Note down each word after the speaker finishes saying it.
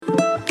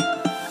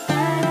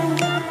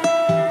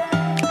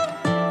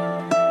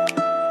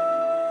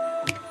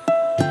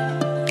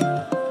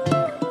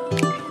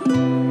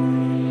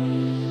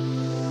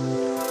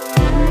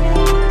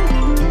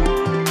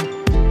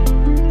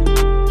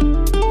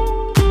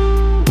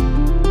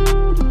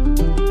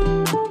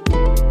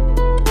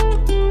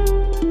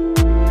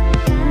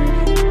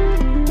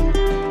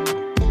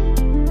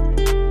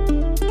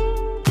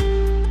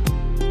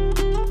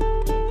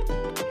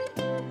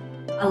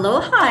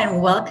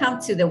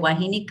welcome to the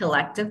Wahine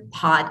Collective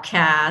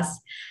podcast.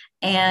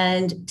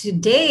 And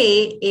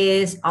today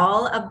is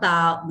all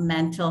about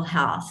mental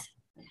health.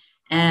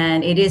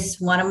 And it is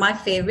one of my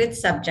favorite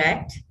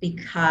subjects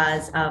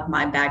because of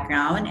my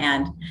background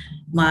and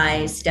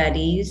my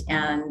studies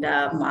and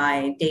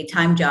my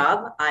daytime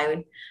job.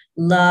 I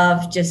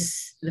love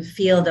just the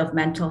field of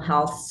mental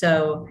health.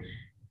 So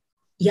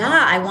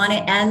yeah, I want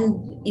to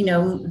end,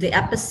 the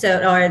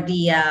episode or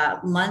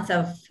the month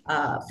of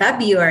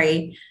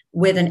February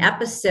with an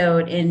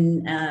episode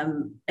in,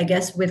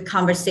 with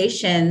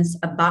conversations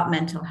about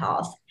mental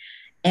health.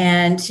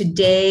 And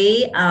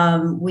today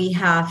we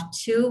have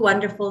two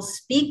wonderful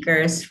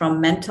speakers from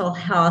Mental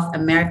Health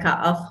America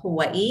of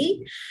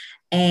Hawaii.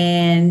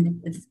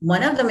 And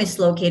one of them is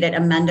located,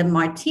 Amanda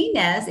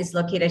Martinez is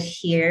located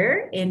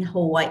here in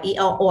Hawaii,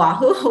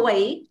 Oahu,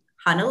 Hawaii.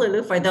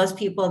 Honolulu, for those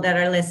people that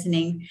are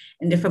listening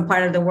in different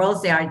part of the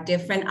world, there are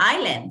different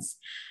islands.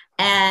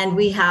 And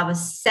we have a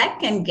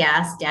second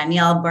guest,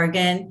 Danielle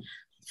Bergen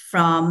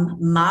from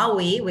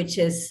Maui, which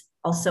is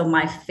also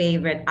my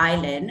favorite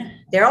island.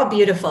 They're all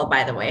beautiful,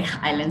 by the way,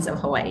 islands of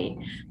Hawaii,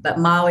 but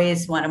Maui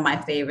is one of my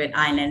favorite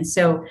islands.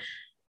 So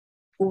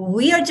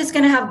we are just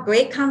going to have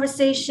great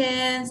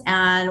conversations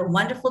and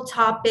wonderful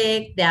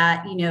topic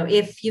that,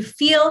 if you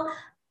feel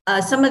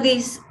some of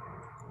these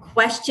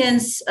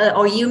questions,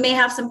 or you may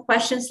have some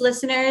questions,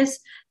 listeners,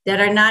 that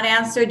are not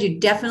answered, you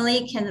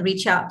definitely can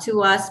reach out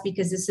to us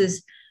because this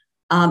is,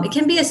 it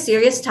can be a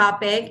serious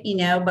topic,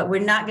 but we're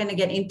not going to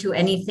get into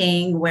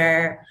anything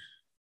where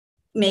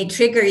may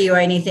trigger you or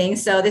anything.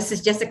 So this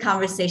is just a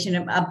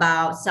conversation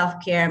about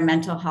self-care,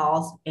 mental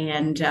health,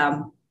 and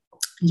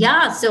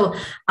so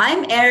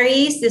I'm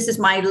Aries. This is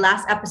my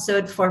last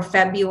episode for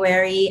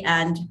February,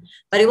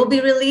 but it will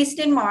be released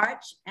in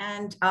March.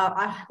 And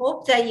I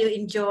hope that you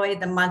enjoy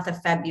the month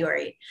of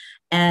February.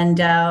 And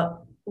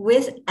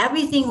with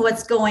everything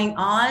what's going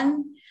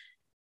on,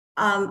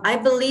 I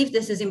believe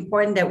this is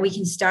important that we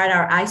can start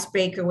our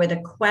icebreaker with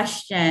a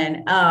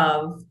question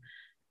of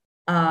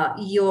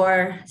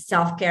your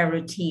self-care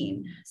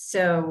routine.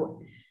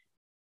 So,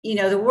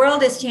 the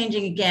world is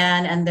changing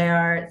again, and there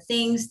are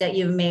things that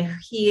you may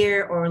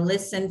hear or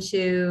listen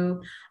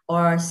to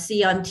or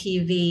see on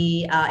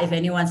TV, if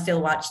anyone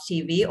still watch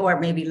TV, or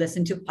maybe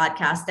listen to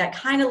podcasts that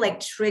kind of like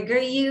trigger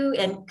you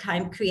and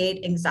kind of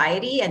create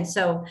anxiety. And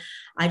so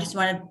I just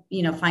want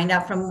to, find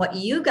out from what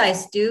you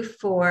guys do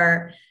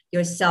for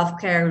your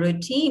self-care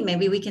routine.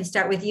 Maybe we can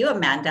start with you,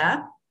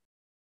 Amanda.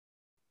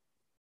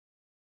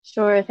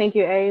 Sure. Thank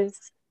you, Aries.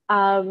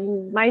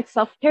 My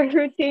self-care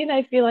routine,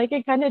 I feel like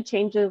it kind of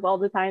changes all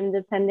the time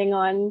depending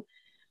on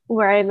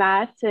where I'm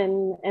at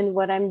and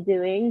what I'm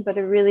doing. But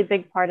a really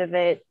big part of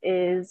it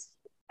is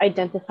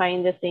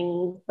identifying the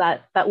things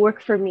that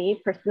work for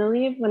me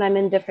personally when I'm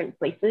in different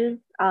places.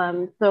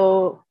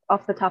 So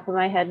off the top of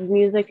my head,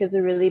 music is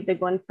a really big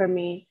one for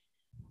me.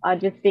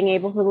 Just being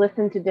able to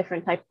listen to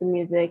different types of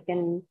music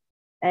and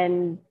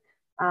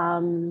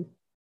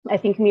I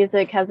think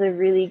music has a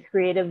really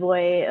creative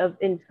way of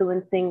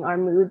influencing our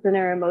moods and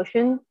our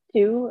emotions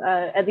too.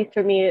 At least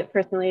for me,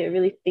 personally, it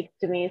really speaks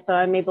to me. So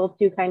I'm able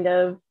to kind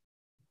of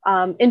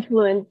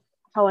influence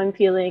how I'm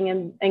feeling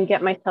and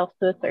get myself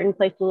to a certain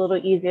place a little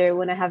easier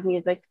when I have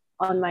music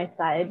on my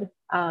side.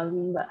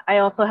 I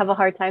also have a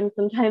hard time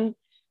sometimes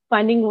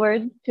finding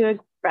words to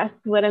express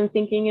what I'm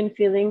thinking and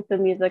feeling. So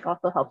music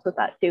also helps with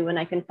that too, when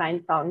I can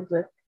find songs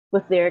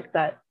with lyrics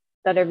that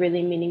are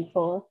really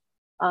meaningful.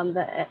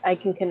 That I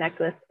can connect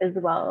with as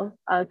well.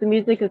 So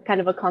music is kind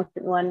of a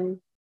constant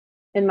one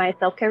in my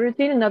self-care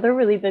routine. Another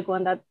really big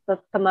one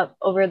that's come up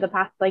over the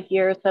past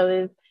year or so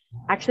is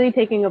actually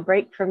taking a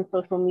break from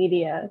social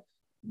media.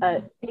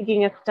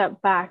 Taking a step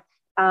back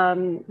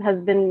has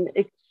been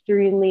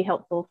extremely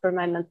helpful for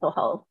my mental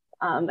health.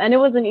 And it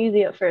wasn't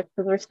easy at first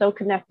because we're so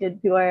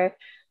connected to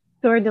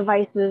our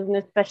devices, and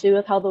especially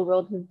with how the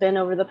world has been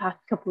over the past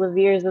couple of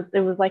years,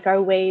 it was like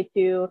our way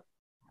to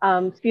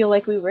feel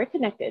like we were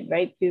connected,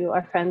 right, to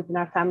our friends and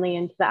our family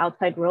and to the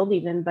outside world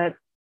even, but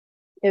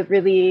it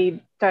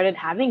really started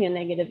having a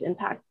negative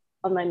impact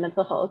on my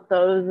mental health.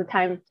 So it was a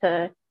time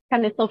to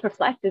kind of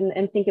self-reflect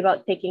and think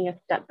about taking a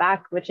step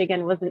back, which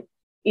again wasn't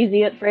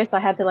easy at first. I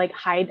had to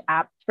hide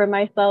apps for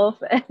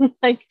myself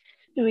and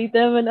delete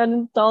them and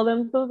uninstall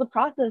them. So it was a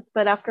process,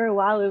 but after a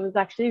while, it was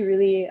actually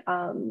really,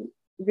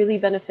 really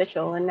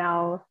beneficial. And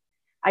now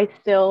I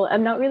still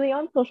am not really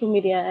on social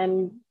media,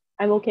 and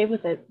I'm okay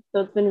with it.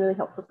 So it's been really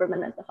helpful for my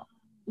mental health.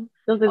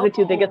 Those are the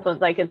two biggest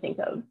ones I can think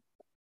of.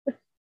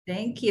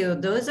 Thank you.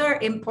 Those are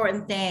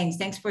important things.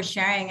 Thanks for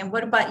sharing. And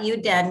what about you,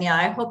 Danielle?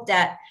 I hope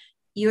that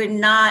you're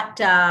not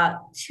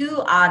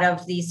too out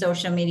of the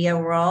social media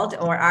world,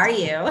 or are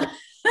you?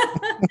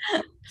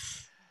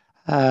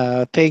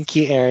 Thank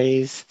you,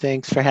 Aries.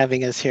 Thanks for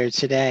having us here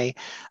today.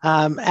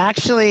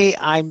 Actually,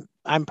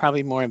 I'm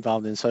probably more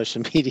involved in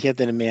social media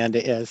than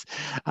Amanda is.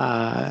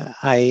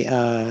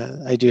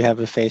 I do have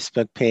a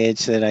Facebook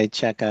page that I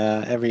check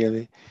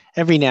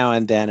every now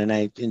and then, and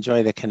I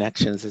enjoy the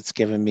connections it's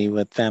given me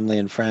with family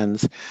and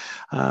friends.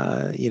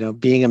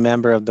 Being a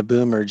member of the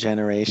Boomer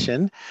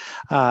generation,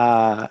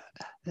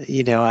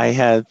 I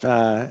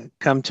have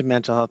come to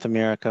Mental Health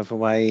America of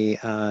Hawaii,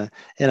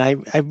 and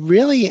I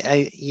really,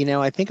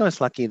 I think I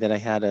was lucky that I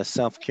had a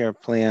self-care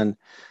plan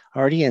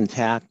already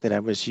intact that I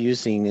was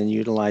using and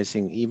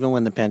utilizing even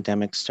when the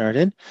pandemic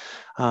started.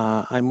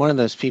 I'm one of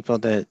those people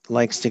that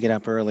likes to get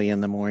up early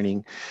in the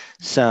morning,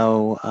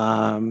 so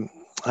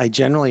I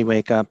generally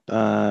wake up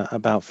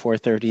about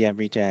 4:30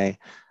 every day.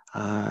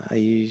 I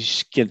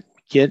usually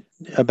get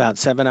about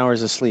 7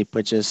 hours of sleep,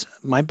 which is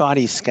my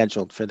body's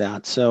scheduled for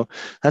that. So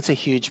that's a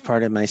huge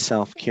part of my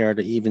self-care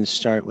to even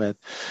start with.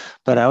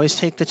 But I always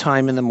take the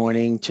time in the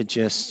morning to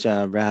just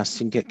rest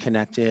and get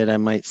connected. I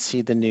might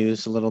see the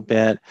news a little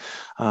bit.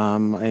 I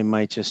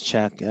might just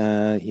check,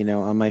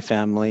 on my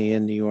family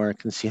in New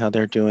York and see how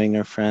they're doing,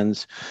 or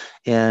friends.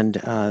 And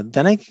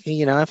then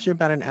after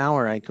about an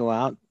hour, I go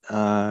out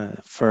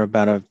for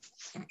about a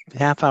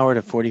half hour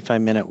to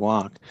 45-minute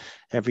walk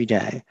every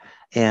day.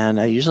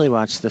 And I usually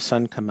watch the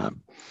sun come up.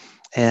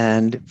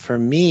 And for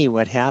me,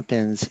 what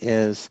happens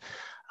is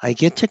I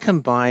get to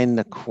combine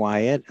the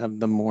quiet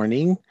of the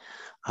morning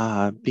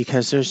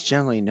because there's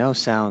generally no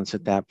sounds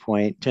at that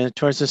point.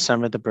 Towards the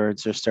summer, the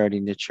birds are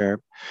starting to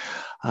chirp.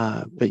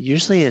 But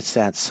usually it's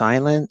that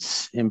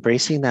silence,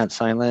 embracing that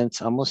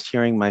silence, almost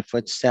hearing my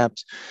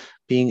footsteps,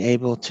 being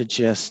able to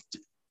just,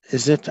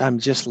 as if I'm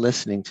just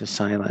listening to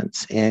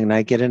silence, and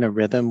I get in a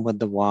rhythm with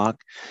the walk.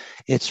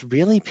 It's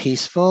really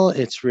peaceful.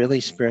 It's really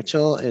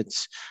spiritual.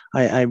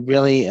 I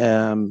really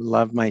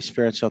love my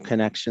spiritual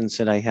connections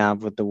that I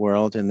have with the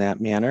world in that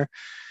manner.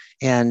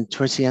 And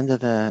towards the end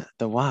of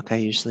the walk, I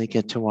usually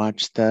get to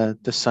watch the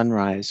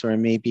sunrise, or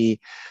maybe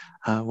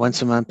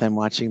once a month, I'm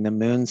watching the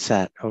moon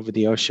set over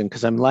the ocean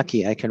because I'm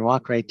lucky. I can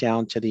walk right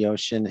down to the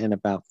ocean in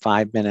about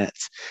 5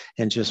 minutes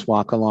and just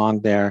walk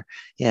along there,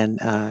 and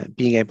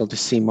being able to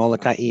see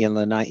Molokai and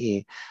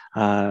Lanai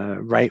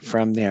right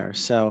from there.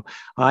 So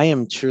I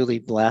am truly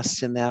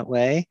blessed in that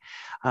way.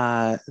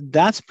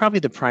 That's probably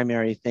the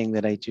primary thing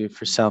that I do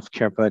for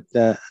self-care. But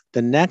the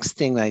next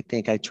thing that I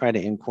think I try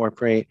to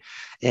incorporate,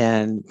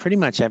 and pretty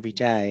much every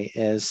day,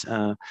 is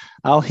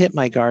I'll hit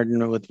my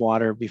garden with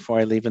water before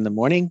I leave in the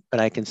morning, but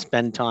I can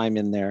spend time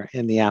in there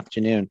in the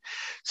afternoon.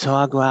 So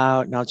I'll go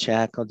out and I'll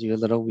check, I'll do a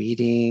little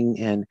weeding.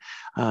 And,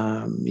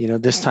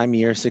 this time of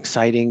year is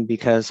exciting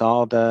because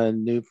all the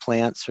new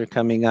plants are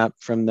coming up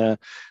from the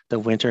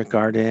winter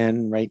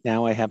garden. Right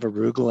now I have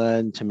arugula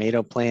and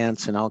tomato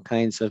plants and all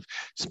kinds of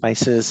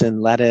spices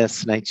and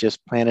lettuce. And I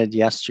just planted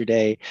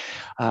yesterday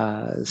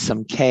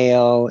some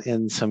kale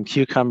and some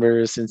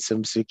cucumbers and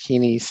some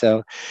zucchini.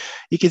 So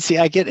you can see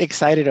I get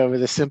excited over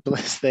the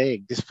simplest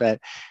things, but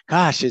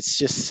gosh, it's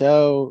just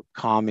so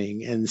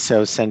calming and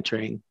so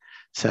centering.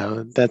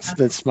 So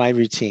that's my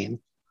routine.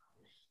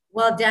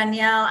 Well,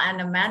 Danielle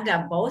and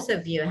Amanda, both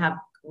of you have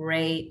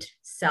great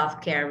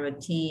self-care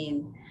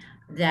routine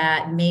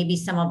that maybe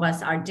some of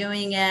us are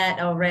doing it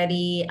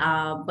already.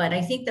 But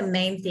I think the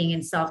main thing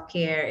in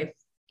self-care, if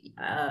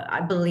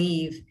I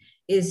believe,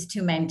 is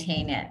to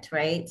maintain it,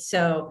 right?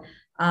 So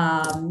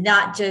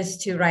not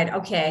just to write,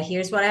 okay,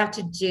 here's what I have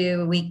to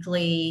do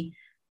weekly,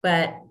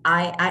 but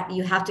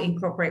you have to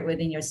incorporate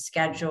within your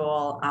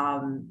schedule.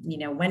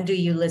 When do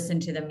you listen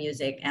to the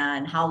music,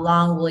 and how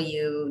long will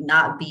you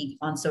not be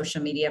on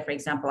social media, for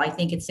example? I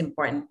think it's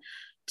important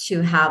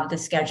to have the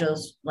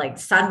schedules like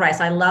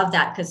sunrise. I love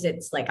that because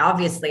it's like,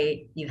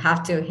 obviously you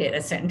have to hit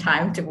a certain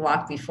time to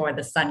walk before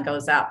the sun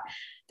goes up.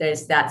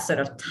 There's that sort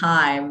of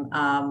time,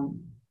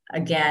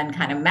 again,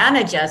 kind of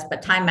manage us,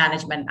 but time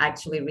management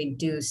actually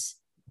reduce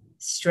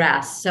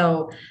stress.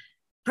 So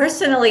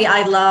personally,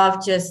 I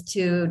love just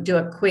to do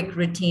a quick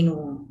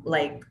routine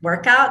like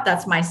workout.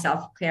 That's my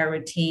self-care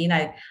routine.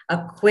 A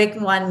quick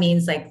one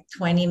means like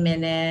 20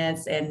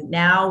 minutes. And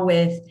now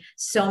with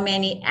so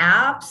many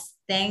apps,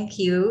 thank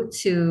you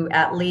to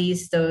at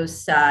least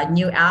those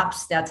new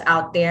apps that's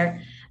out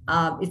there.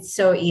 It's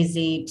so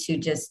easy to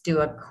just do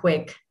a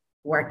quick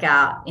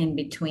workout in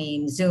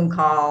between Zoom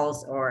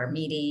calls or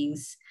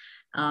meetings.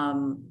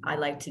 I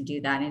like to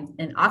do that.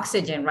 And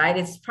oxygen, right?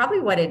 It's probably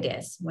what it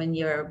is. When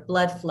your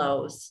blood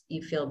flows,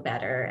 you feel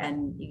better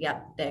and you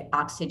get the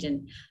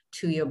oxygen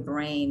to your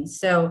brain.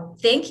 So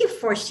thank you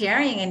for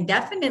sharing. And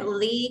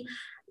definitely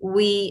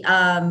we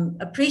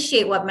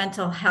appreciate what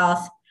Mental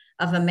Health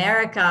of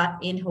America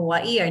in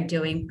Hawaii are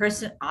doing.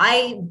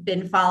 I've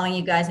been following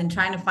you guys and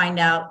trying to find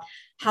out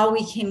how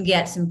we can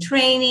get some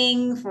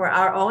training for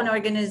our own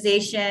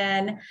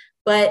organization.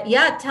 But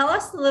yeah, tell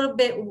us a little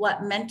bit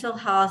what Mental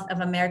Health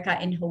of America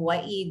in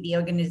Hawaii, the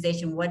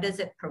organization, what does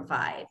it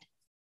provide?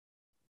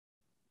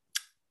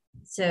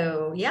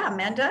 So yeah,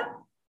 Amanda.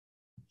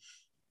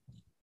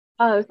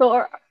 So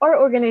our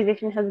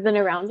organization has been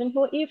around in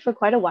Hawaii for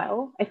quite a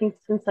while. I think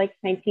since like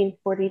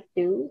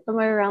 1942,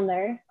 somewhere around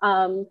there.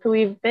 So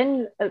we've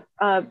been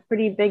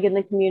pretty big in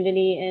the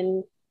community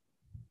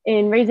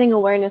in raising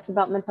awareness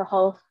about mental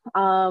health,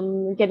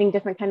 getting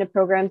different kind of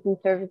programs and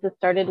services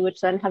started, which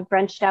then have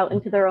branched out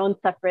into their own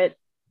separate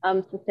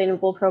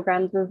sustainable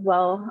programs as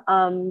well.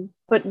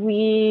 But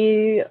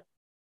we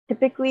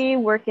typically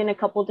work in a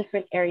couple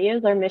different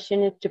areas. Our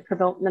mission is to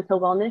promote mental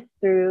wellness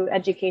through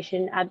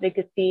education,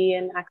 advocacy,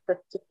 and access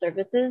to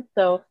services.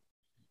 So,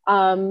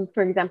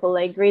 for example,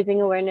 like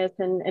raising awareness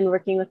and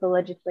working with the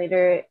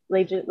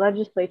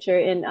legislature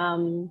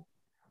in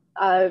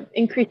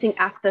increasing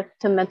access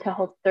to mental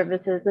health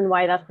services and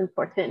why that's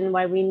important and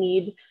why we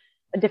need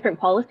different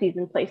policies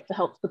in place to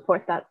help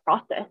support that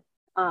process,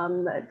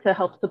 to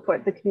help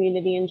support the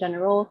community in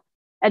general.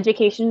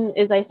 Education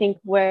is, I think,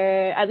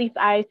 where at least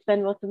I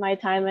spend most of my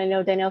time. I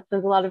know Danielle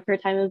spends a lot of her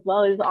time as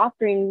well, is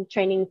offering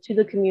training to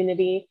the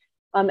community,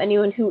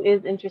 anyone who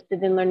is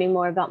interested in learning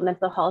more about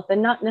mental health,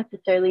 and not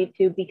necessarily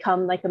to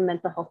become like a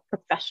mental health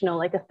professional,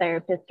 like a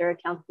therapist or a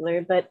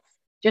counselor, but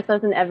just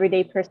as an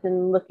everyday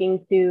person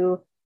looking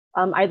to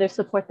either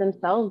support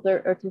themselves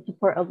or to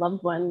support a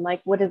loved one.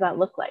 Like, what does that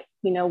look like?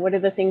 You know, what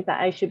are the things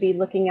that I should be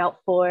looking out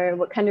for?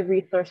 What kind of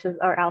resources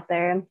are out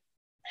there?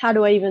 How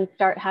do I even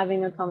start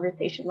having a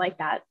conversation like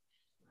that?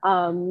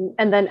 And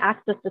then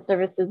access to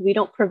services. We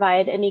don't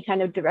provide any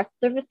kind of direct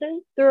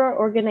services through our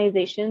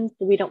organization.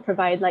 So we don't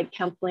provide like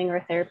counseling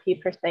or therapy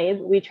per se,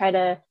 but we try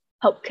to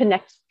help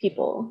connect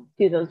people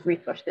to those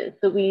resources.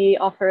 So we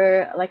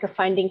offer like a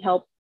finding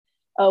help,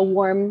 a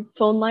warm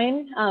phone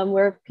line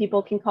where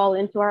people can call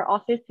into our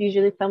office.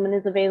 Usually someone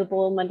is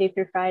available Monday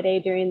through Friday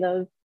during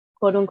those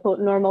quote unquote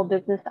normal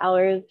business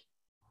hours,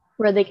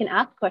 where they can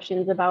ask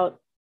questions about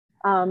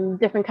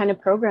different kind of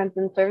programs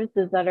and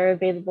services that are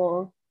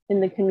available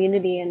in the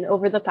community. And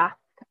over the past,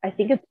 I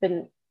think it's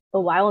been a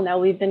while now,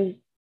 we've been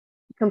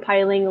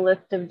compiling a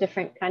list of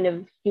different kind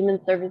of human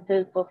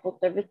services, social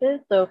services.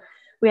 So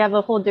we have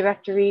a whole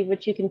directory,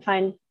 which you can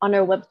find on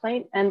our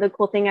website. And the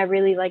cool thing I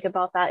really like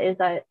about that is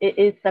that it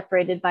is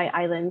separated by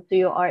island. So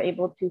you are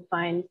able to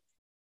find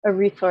a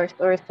resource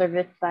or a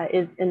service that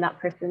is in that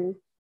person's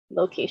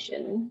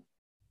location.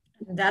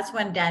 That's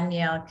when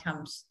Danielle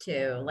comes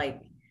to like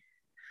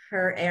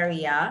her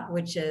area,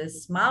 which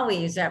is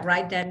Maui. Is that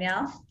right,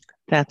 Danielle?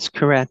 That's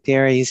correct,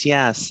 Aries.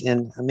 Yes.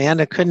 And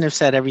Amanda couldn't have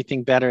said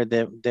everything better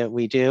that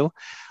we do.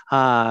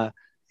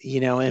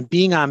 And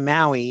being on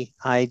Maui,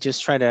 I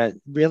just try to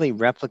really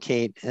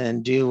replicate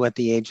and do what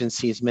the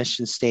agency's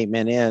mission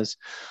statement is.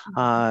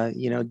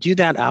 Do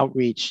that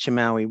outreach to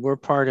Maui. We're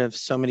part of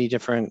so many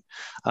different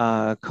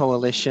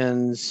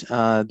coalitions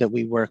that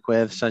we work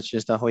with, such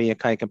as the Hoia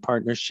Kaika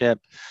Partnership,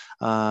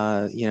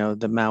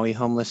 the Maui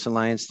Homeless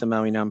Alliance, the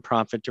Maui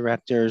Nonprofit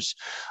Directors,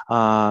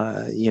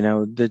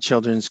 the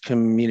Children's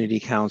Community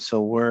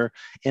Council. We're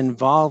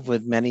involved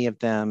with many of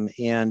them.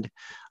 And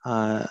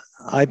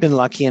I've been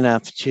lucky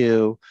enough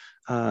to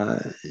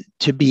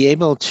be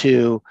able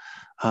to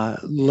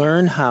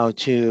learn how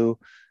to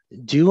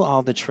do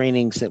all the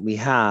trainings that we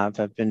have.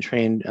 I've been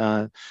trained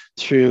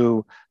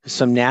through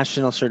some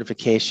national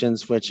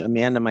certifications, which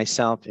Amanda,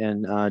 myself,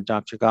 and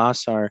Dr.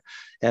 Goss are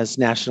as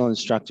national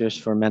instructors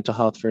for mental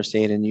health first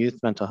aid and youth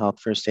mental health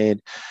first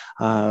aid.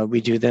 We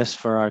do this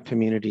for our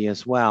community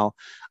as well.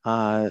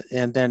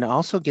 And then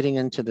also getting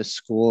into the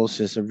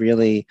schools is a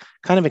really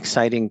kind of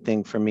exciting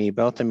thing for me.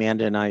 Both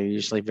Amanda and I are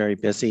usually very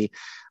busy,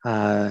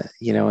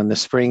 in the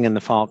spring and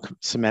the fall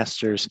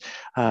semesters,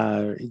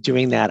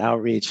 doing that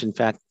outreach. In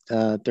fact,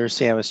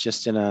 Thursday, I was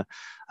just in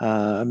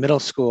a middle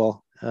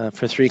school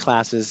for 3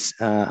 classes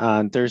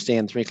on Thursday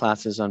and 3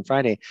 classes on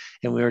Friday.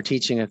 And we were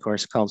teaching a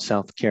course called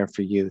Self-Care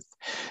for Youth.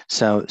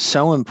 So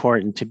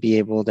important to be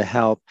able to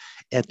help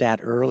at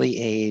that early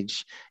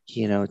age,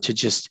 to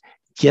just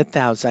get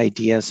those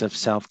ideas of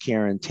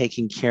self-care and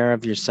taking care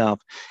of yourself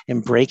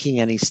and breaking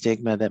any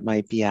stigma that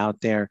might be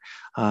out there.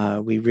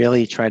 We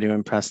really try to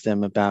impress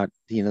them about,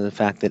 the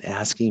fact that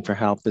asking for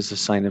help is a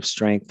sign of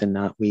strength and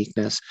not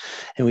weakness.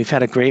 And we've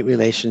had a great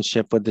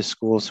relationship with the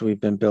schools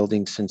we've been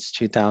building since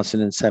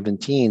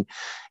 2017.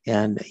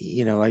 And,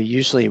 I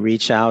usually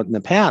reach out in the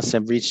past.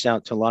 I've reached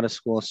out to a lot of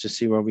schools to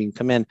see where we can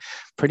come in.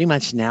 Pretty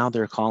much now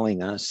they're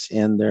calling us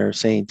and they're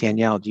saying,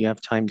 Danielle, do you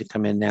have time to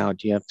come in now?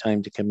 Do you have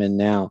time to come in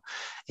now?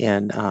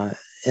 And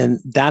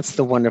that's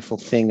the wonderful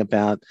thing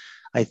about,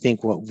 I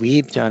think, what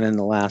we've done in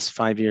the last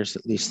 5 years,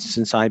 at least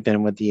since I've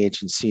been with the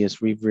agency,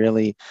 is we've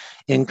really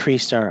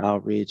increased our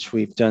outreach.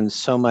 We've done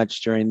so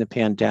much during the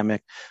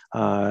pandemic.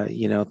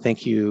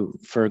 Thank you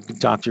for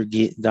Dr.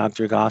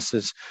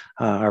 Goss's,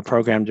 our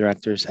program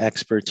director's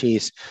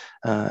expertise.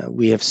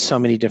 We have so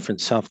many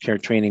different self-care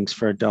trainings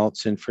for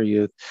adults and for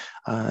youth.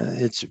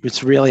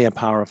 It's really a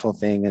powerful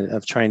thing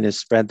of trying to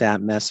spread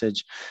that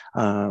message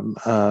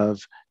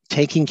of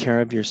taking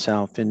care of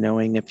yourself and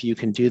knowing if you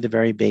can do the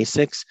very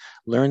basics,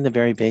 learn the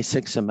very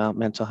basics about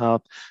mental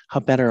health, how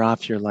better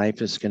off your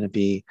life is going to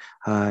be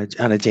on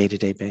a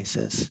day-to-day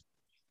basis.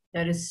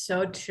 That is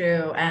so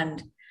true.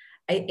 And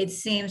it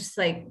seems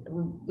like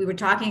we were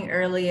talking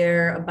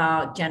earlier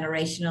about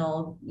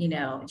generationally,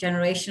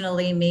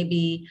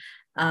 maybe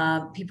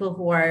people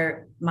who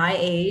are my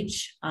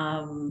age.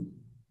 I'm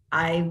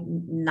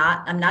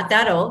not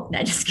that old,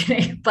 not just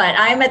kidding, but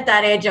I'm at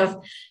that age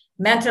of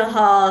mental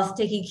health.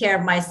 Taking care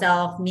of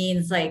myself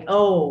means like,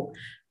 oh,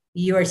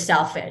 you're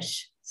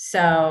selfish.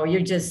 So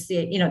you're just,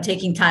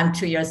 taking time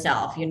to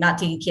yourself. You're not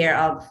taking care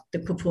of the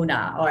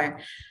kupuna, or,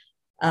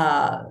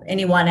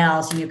 anyone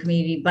else in your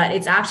community, but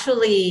it's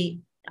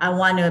actually, I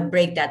want to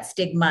break that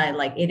stigma.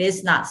 Like, it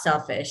is not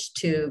selfish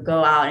to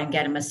go out and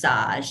get a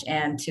massage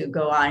and to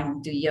go out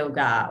and do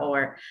yoga,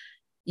 or,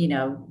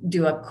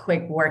 do a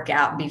quick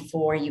workout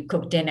before you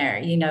cook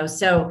dinner,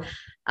 so,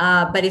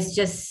 but it's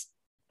just,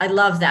 I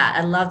love that.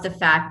 I love the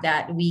fact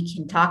that we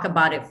can talk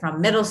about it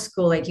from middle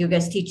school, like you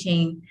guys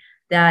teaching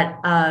that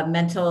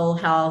mental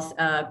health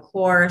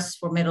course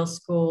for middle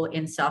school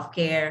in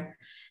self-care.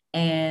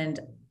 And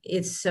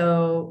it's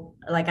so,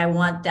 like, I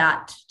want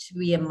that to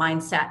be a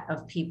mindset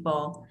of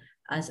people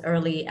as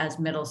early as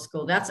middle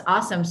school. That's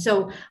awesome.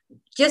 So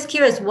just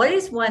curious, what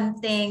is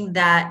one thing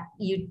that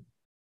you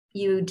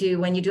do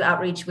when you do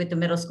outreach with the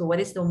middle school? What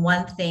is the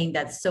one thing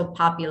that's so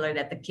popular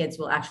that the kids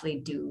will actually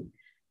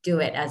do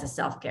it as a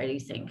self-care, do you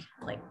think?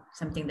 Like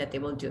something that they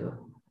will do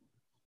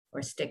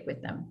or stick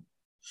with them?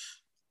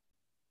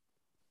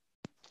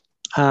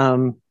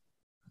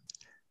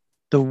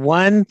 The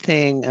one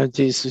thing I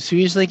do is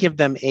we usually give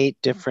them 8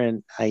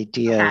 different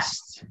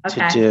ideas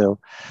to do.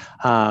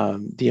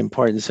 The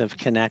importance of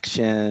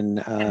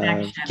connection,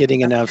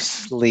 getting enough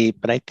sleep.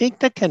 But I think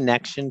the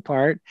connection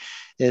part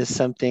is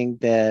something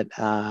that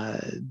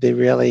they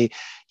really,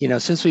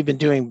 since we've been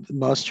doing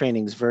most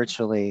trainings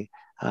virtually,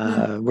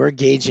 we're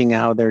gauging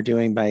how they're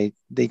doing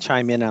they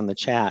chime in on the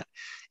chat.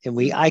 And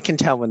I can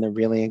tell when they're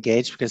really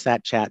engaged, because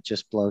that chat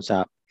just blows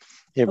up.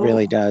 It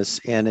really does.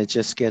 And it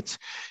just gets,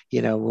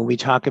 when we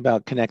talk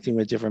about connecting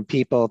with different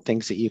people,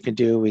 things that you can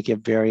do, we give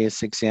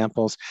various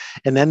examples,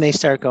 and then they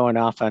start going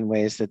off on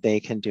ways that they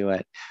can do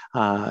it.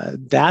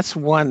 That's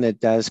one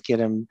that does get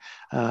them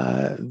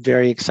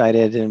very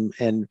excited.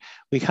 And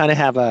we kind of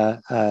have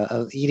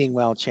a eating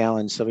well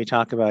challenge. So we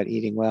talk about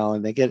eating well,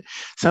 and they get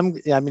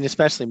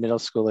especially middle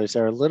schoolers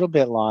are a little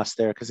bit lost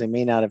there because they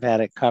may not have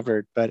had it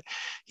covered, but,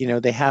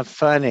 they have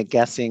fun at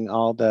guessing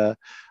all the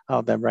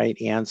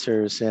right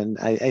answers. And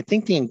I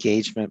think the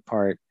engagement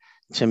part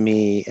to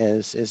me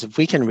is if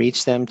we can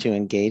reach them to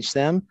engage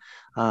them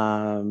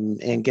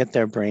and get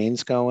their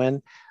brains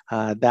going,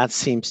 that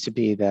seems to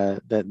be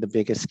the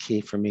biggest key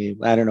for me.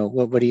 I don't know.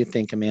 What do you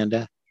think,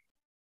 Amanda?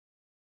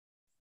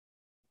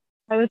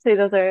 I would say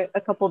those are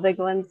a couple big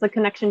ones. The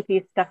connection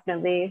piece,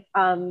 definitely.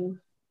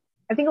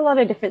 I think a lot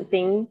of different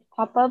things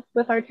pop up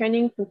with our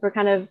training, since we're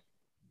kind of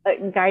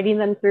guiding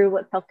them through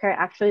what self-care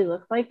actually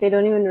looks like. They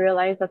don't even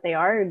realize that they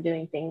are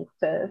doing things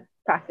to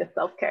practice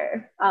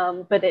self-care,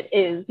 but it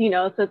is,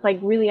 so it's like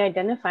really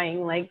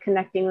identifying, like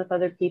connecting with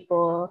other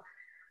people,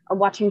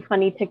 watching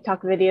funny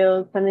TikTok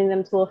videos, sending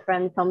them to a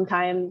friend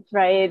sometimes,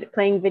 right?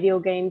 Playing video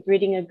games,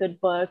 reading a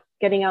good book,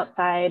 getting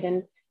outside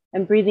and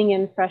breathing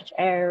in fresh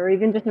air, or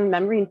even just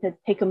remembering to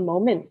take a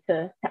moment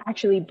to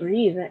actually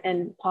breathe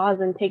and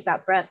pause and take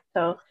that breath.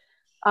 So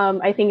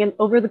I think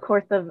over the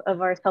course of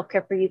our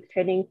self-care for youth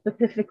training,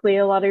 specifically,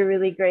 a lot of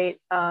really great,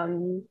 I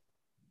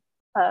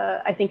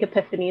think,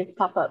 epiphanies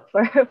pop up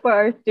for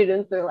our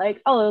students. They're like,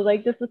 oh,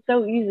 like, this is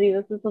so easy.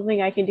 This is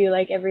something I can do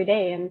like every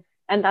day.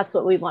 And that's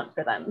what we want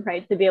for them,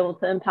 right? To be able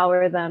to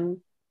empower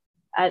them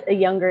at a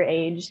younger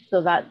age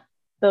so that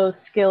those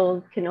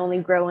skills can only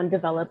grow and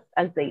develop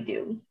as they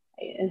do,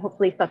 right? And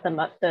hopefully set them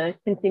up to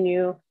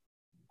continue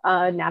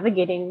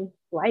navigating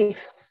life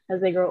as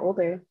they grow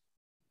older.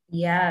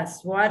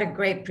 Yes, what a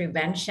great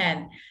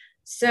prevention.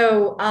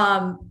 So,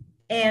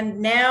 and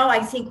now I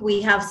think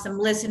we have some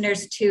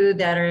listeners too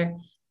that are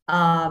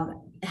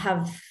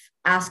have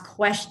asked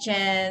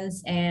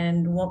questions,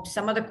 and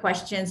some of the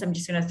questions I'm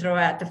just going to throw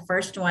out. The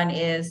first one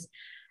is,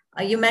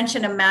 you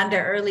mentioned, Amanda,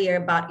 earlier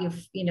about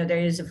if there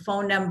is a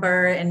phone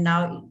number, and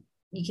now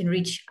you can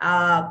reach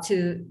out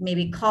to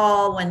maybe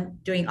call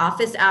during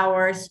office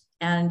hours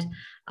and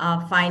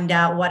find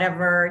out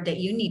whatever that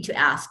you need to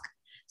ask.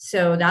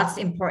 So that's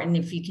important.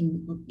 If you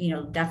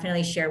can,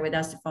 definitely share with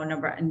us the phone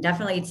number, and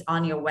definitely it's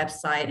on your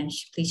website, and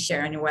please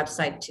share on your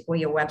website or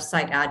your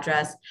website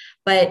address.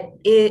 But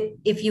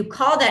if you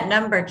call that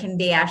number, can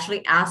they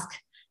actually ask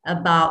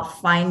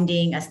about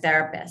finding a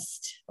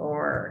therapist?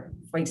 Or,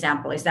 for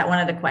example, is that one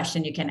of the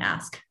questions you can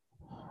ask?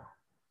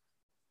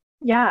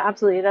 Yeah,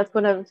 absolutely. That's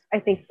one of, I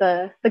think,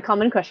 the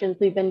common questions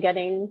we've been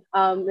getting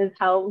is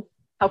how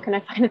can I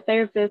find a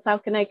therapist? How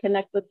can I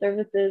connect with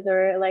services?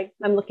 Or like,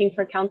 I'm looking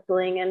for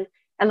counseling. And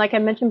like I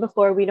mentioned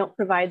before, we don't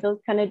provide those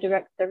kind of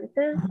direct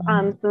services.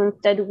 So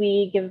instead,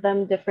 we give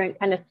them different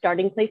kind of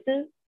starting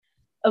places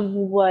of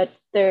what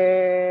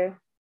they're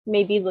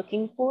maybe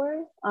looking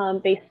for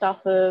based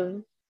off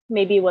of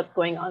maybe what's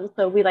going on.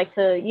 So we like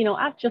to,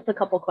 ask just a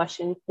couple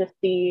questions to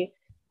see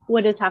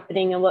what is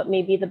happening and what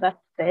may be the best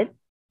fit.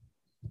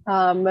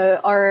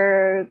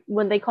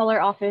 When they call our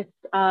office,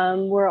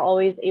 we're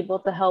always able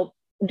to help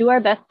do our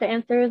best to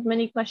answer as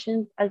many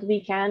questions as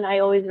we can. I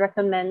always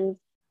recommend,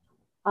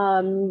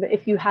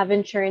 if you have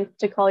insurance,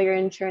 to call your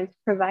insurance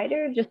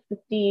provider just to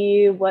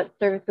see what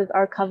services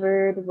are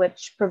covered,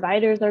 which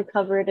providers are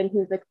covered, and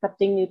who's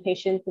accepting new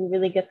patients, and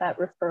really get that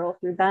referral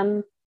through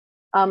them.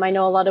 I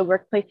know a lot of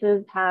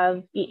workplaces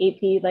have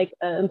EAP, like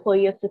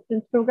employee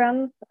assistance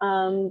programs,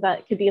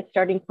 that could be a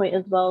starting point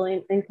as well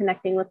in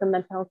connecting with a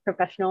mental health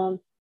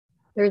professional.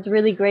 There's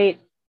really great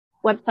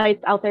websites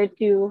out there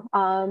too,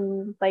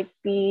 like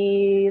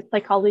the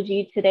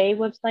Psychology Today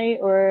website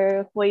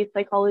or Hawaii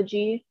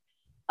Psychology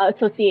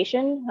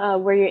Association,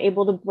 where you're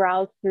able to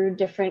browse through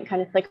different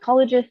kind of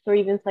psychologists or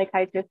even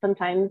psychiatrists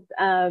sometimes,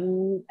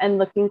 and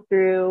looking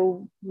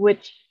through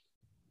which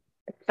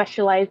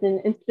specialize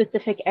in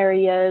specific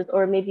areas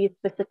or maybe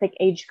specific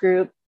age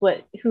groups,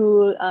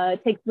 who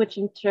takes which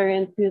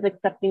insurance, who's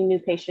accepting new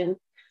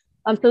patients.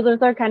 So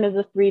those are kind of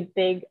the three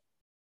big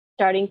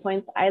starting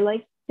points I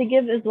like to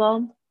give as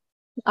well.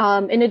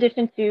 In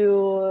addition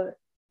to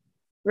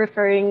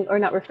referring, or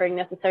not referring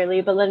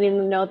necessarily, but letting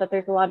them know that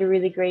there's a lot of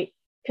really great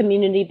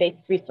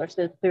community-based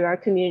resources through our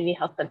community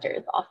health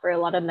centers, offer a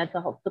lot of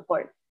mental health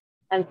support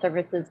and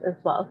services as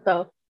well.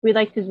 So we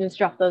like to just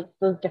drop those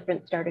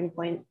different starting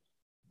points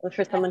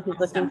for someone who's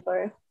looking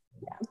for.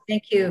 Yeah.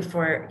 Thank you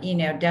for,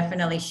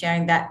 definitely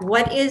sharing that.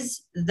 What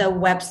is the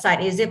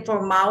website? Is it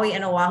for Maui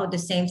and Oahu the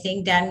same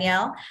thing,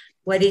 Danielle?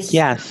 What is?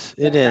 Yes,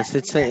 it is.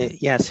 It's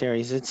yes,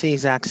 Aries. It's the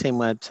exact same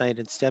website.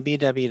 It's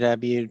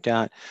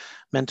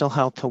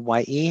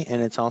www.mentalhealthhawaii,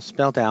 and it's all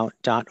spelled out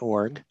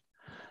 .org.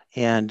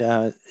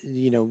 And,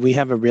 we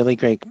have a really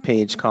great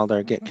page called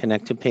our Get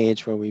Connected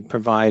page, where we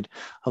provide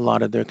a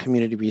lot of their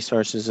community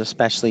resources,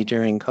 especially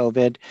during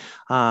COVID.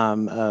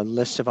 A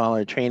list of all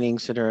our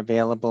trainings that are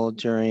available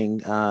during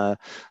the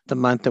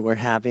month that we're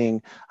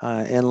having,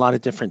 and a lot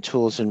of different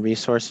tools and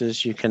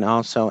resources. You can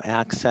also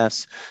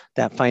access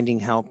that Finding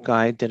Help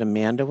guide that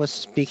Amanda was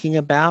speaking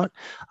about,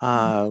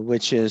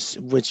 which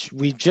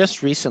we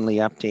just recently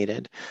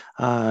updated.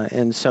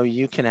 And so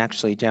you can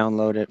actually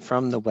download it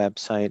from the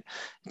website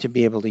to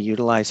be able to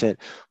utilize it.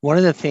 One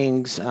of the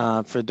things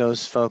for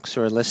those folks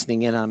who are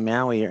listening in on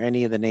Maui or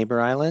any of the neighbor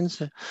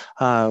islands,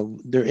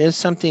 there is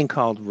something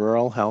called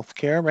rural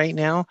healthcare right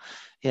now.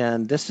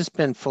 And this has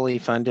been fully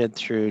funded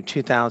through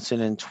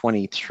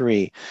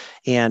 2023.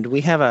 And we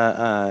have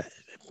a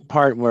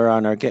part where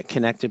on our Get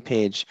Connected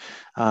page,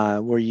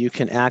 where you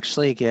can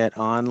actually get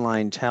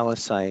online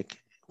telepsych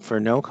for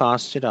no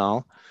cost at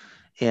all.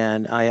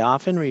 And I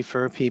often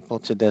refer people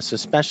to this,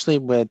 especially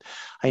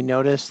I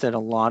noticed that a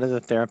lot of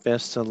the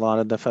therapists, a lot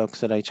of the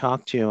folks that I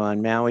talk to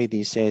on Maui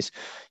these days,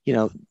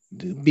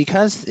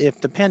 because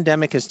if the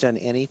pandemic has done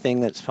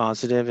anything that's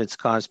positive, it's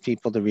caused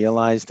people to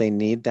realize they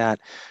need that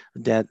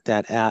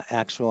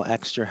actual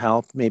extra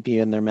help, maybe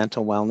in their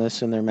mental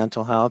wellness and their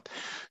mental health.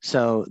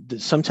 So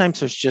sometimes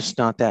there's just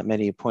not that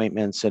many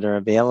appointments that are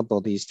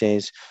available these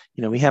days.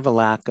 We have a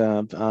lack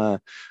of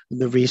the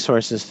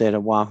resources that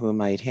Oahu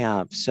might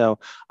have. So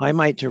I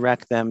might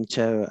direct them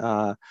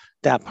to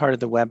that part of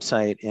the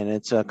website, and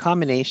it's a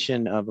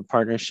combination of a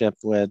partnership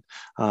with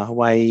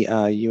Hawaii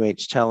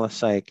UH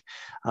Telepsych,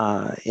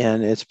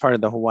 and it's part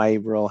of the Hawaii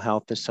Rural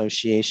Health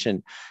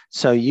Association.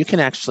 So you can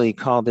actually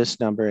call this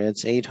number.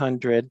 It's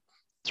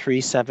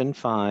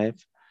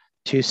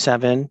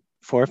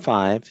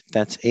 800-375-2745.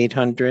 That's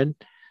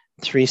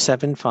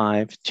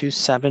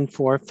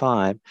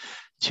 800-375-2745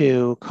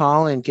 to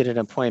call and get an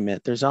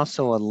appointment. There's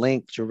also a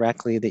link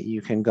directly that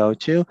you can go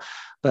to.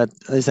 But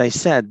as I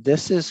said,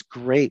 this is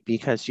great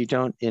because you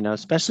don't,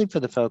 especially for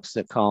the folks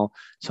that call,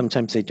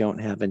 sometimes they don't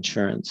have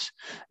insurance.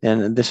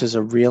 And this is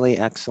a really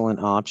excellent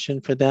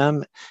option for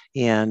them.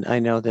 And I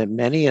know that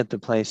many of the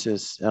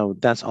places,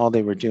 that's all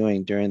they were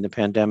doing during the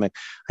pandemic.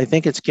 I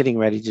think it's getting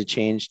ready to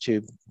change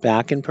to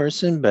back in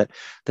person, but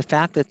the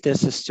fact that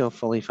this is still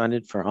fully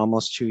funded for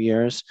almost 2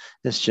 years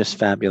is just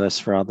fabulous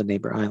for all the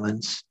neighbor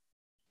islands.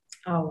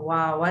 Oh,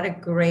 wow. What a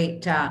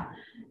great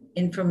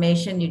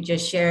information you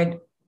just shared.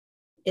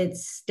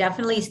 It's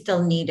definitely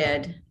still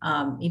needed.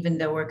 Even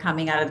though we're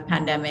coming out of the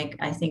pandemic,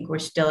 I think we're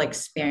still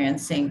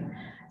experiencing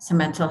some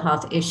mental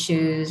health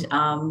issues.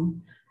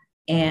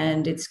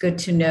 And it's good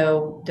to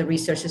know the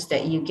resources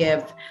that you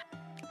give.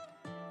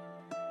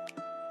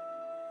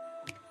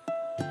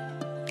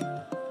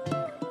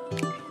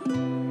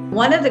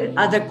 One of the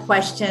other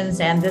questions,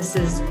 and this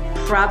is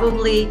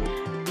probably,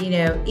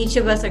 each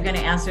of us are going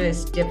to answer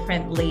this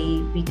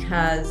differently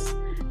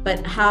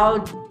but how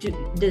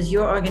does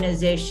your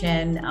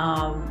organization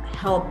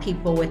help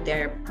people with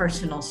their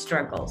personal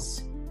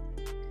struggles?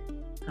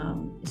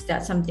 Is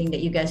that something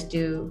that you guys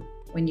do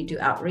when you do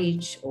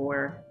outreach,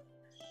 or?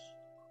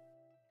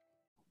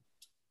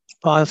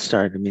 Well, I'll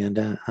start,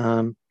 Amanda.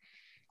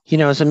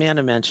 As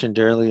Amanda mentioned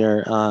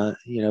earlier,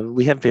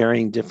 we have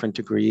varying different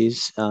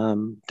degrees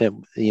of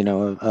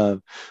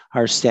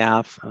our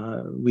staff.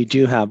 We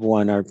do have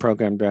our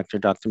program director,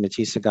 Dr.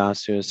 Matisa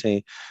Goss, who is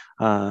a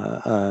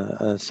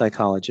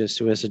psychologist,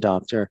 who is a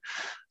doctor.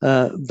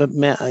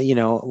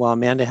 While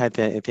Amanda I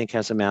think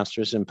has a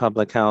master's in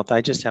public health,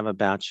 I just have a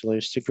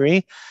bachelor's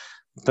degree.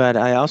 But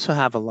I also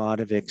have a lot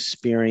of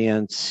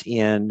experience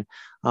in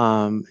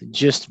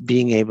just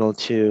being able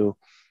to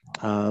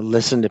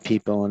listen to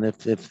people. And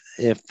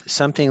if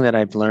something that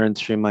I've learned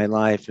through my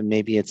life, and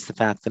maybe it's the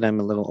fact that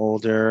I'm a little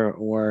older,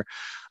 or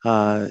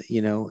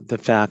the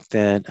fact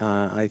that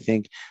I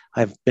think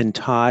I've been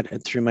taught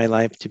through my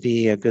life to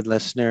be a good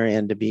listener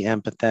and to be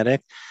empathetic,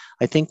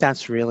 I think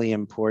that's really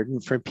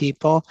important for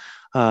people,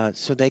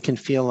 so they can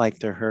feel like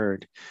they're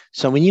heard.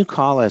 So when you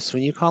call us,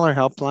 when you call our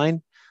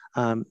helpline,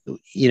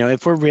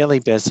 if we're really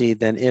busy,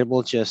 then it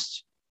will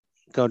just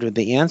go to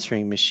the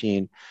answering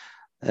machine.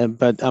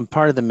 But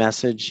part of the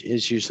message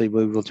is usually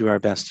we will do our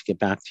best to get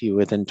back to you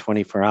within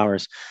 24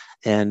 hours.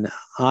 And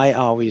I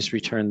always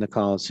return the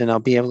calls, and I'll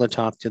be able to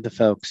talk to the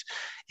folks.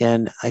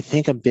 And I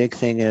think a big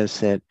thing is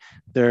that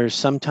they're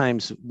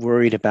sometimes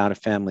worried about a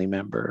family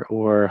member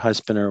or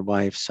husband or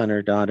wife, son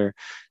or daughter.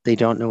 They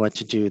don't know what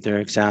to do. They're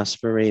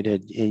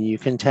exasperated, and you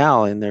can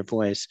tell in their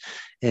voice.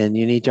 And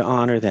you need to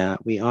honor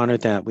that. We honor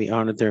that. We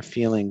honor their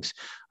feelings.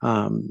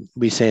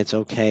 We say it's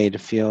okay to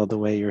feel the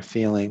way you're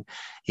feeling.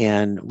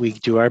 And we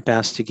do our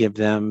best to give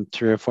them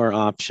 3 or 4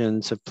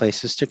 options of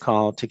places to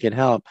call to get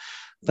help.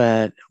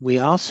 But we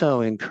also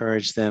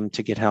encourage them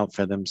to get help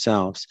for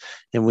themselves.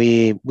 And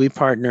we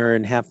partner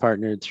and have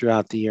partnered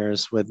throughout the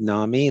years with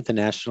NAMI, the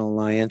National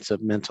Alliance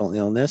of Mental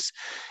Illness.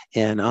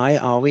 And I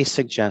always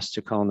suggest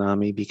to call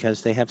NAMI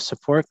because they have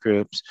support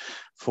groups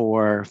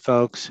for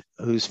folks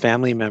whose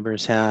family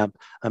members have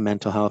a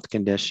mental health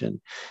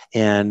condition.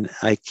 And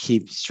I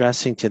keep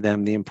stressing to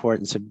them the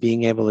importance of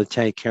being able to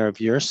take care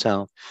of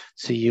yourself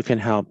so you can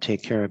help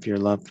take care of your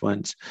loved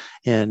ones.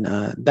 And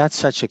that's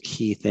such a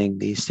key thing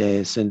these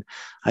days. And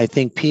I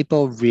think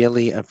people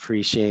really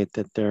appreciate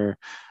that they're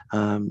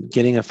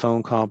getting a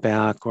phone call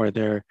back, or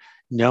they're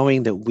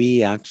knowing that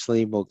we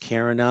actually will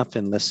care enough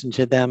and listen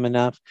to them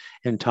enough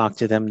and talk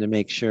to them to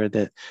make sure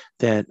that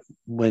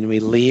when we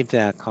leave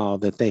that call,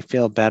 that they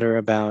feel better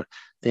about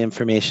the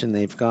information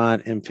they've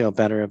got and feel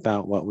better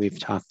about what we've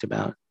talked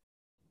about.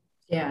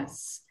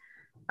 Yes,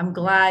 I'm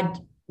glad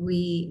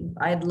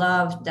I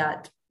love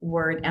that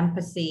word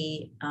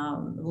empathy,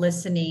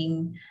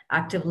 listening,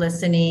 active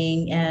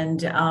listening.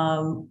 And,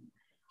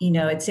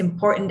 it's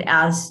important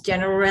as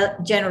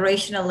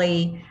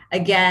generationally,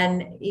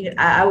 again,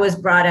 I was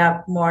brought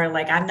up more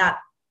like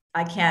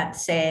I can't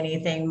say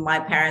anything.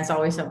 My parents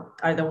always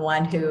are the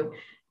one who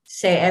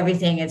say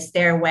everything, it's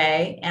their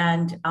way.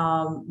 And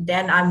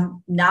then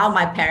I'm now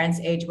my parents'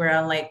 age where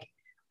I'm like,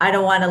 I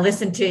don't want to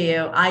listen to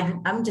you.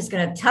 I'm just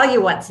going to tell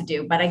you what to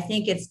do. But I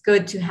think it's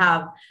good to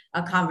have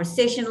a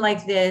conversation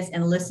like this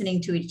and listening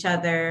to each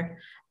other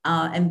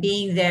and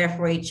being there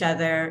for each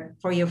other,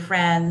 for your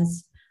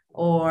friends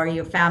or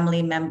your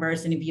family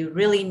members. And if you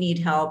really need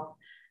help,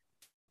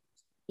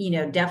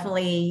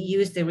 definitely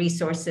use the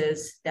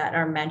resources that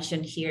are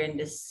mentioned here in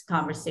this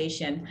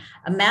conversation.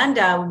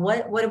 Amanda,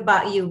 what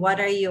about you? What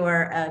are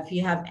your, if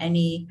you have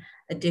any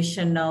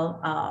additional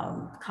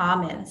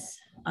comments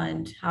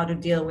on how to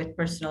deal with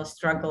personal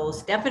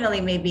struggles?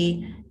 Definitely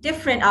maybe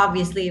different,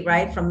 obviously,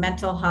 right? From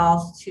mental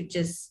health to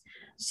just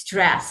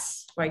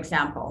stress, for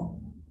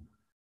example.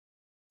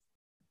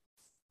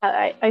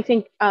 I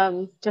think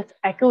just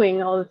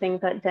echoing all the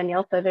things that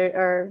Danielle said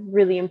are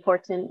really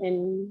important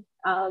in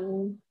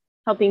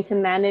helping to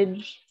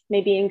manage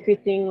maybe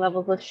increasing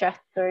levels of stress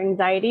or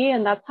anxiety.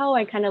 And that's how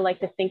I kind of like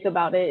to think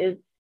about it,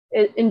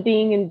 is in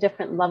being in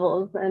different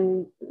levels.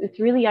 And it's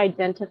really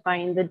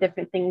identifying the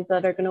different things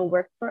that are going to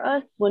work for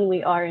us when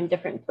we are in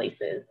different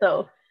places.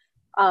 So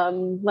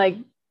like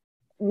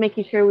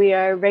making sure we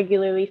are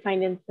regularly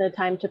finding the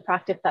time to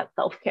practice that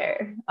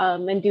self-care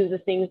and do the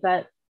things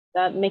that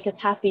make us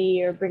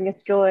happy or bring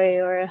us joy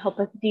or help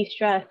us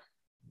de-stress.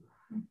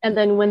 And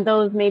then when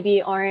those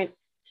maybe aren't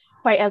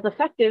quite as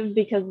effective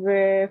because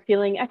we're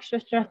feeling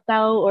extra stressed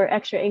out or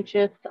extra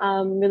anxious,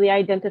 really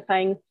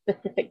identifying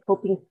specific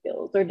coping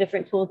skills or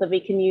different tools that we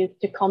can use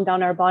to calm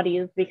down our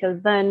bodies, because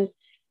then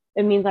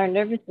it means our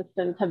nervous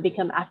systems have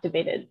become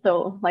activated.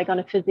 So like on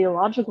a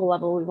physiological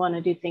level, we want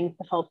to do things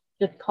to help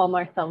just calm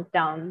ourselves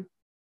down.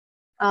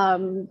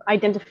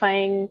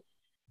 Identifying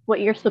what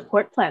your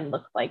support plan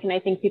looks like. And I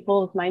think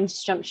people's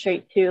minds jump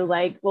straight to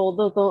like, well,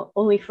 those are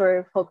only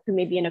for folks who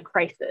may be in a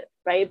crisis,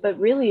 right? But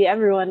really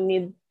everyone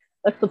needs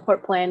a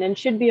support plan and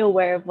should be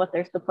aware of what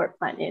their support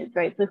plan is,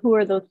 right? So who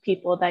are those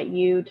people that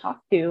you talk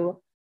to,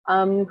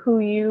 who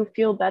you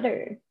feel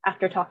better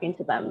after talking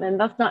to them? And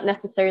that's not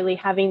necessarily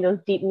having those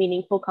deep,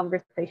 meaningful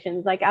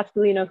conversations. Like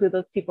absolutely know who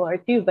those people are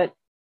too, but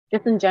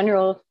just in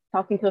general,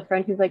 talking to a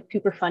friend who's like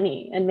super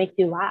funny and makes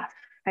you laugh,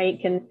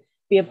 right? Can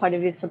be a part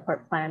of your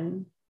support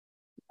plan.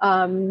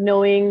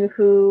 Knowing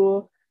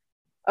who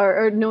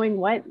or knowing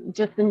what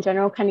just in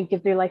general kind of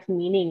gives your life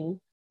meaning,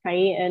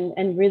 right?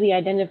 And really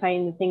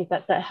identifying the things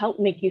that help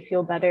make you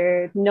feel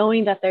better,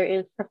 knowing that there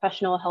is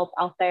professional help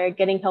out there.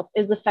 Getting help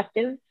is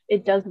effective,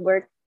 it does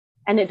work,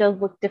 and it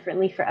does look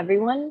differently for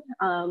everyone.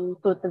 So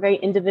it's a very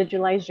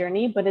individualized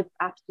journey, but it's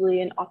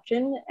absolutely an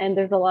option, and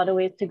there's a lot of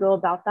ways to go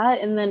about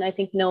that. And then I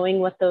think knowing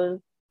what those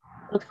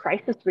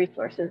crisis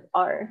resources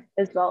are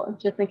as well,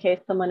 just in case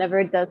someone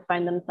ever does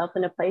find themselves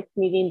in a place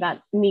needing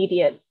that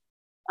immediate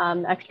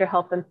extra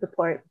help and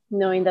support,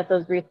 knowing that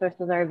those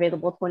resources are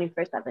available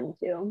 24/7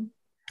 too.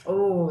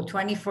 Oh,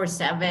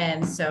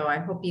 24/7. So I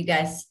hope you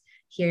guys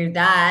hear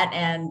that.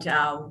 And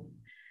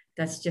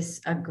that's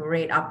just a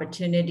great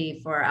opportunity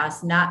for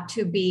us not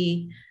to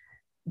be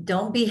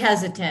don't be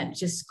hesitant.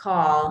 Just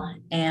call,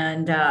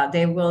 and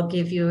they will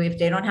give you, if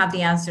they don't have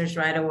the answers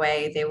right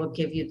away, they will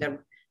give you the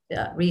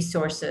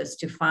resources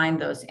to find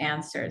those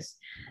answers.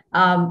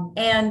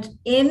 And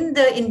in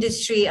the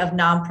industry of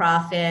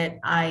nonprofit,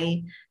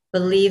 I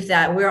believe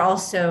that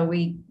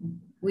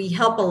we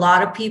help a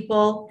lot of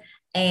people.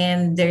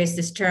 And there's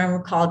this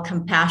term called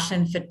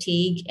compassion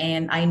fatigue.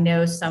 And I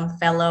know some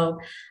fellow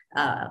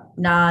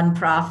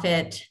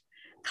nonprofit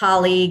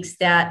colleagues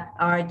that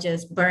are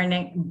just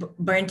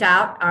burnt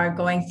out, are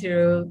going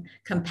through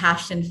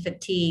compassion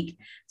fatigue.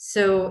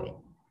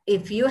 So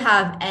if you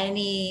have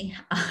any,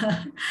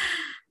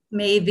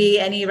 maybe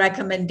any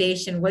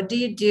recommendation, what do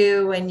you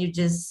do when you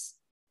just,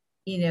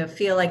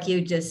 feel like you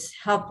just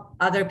help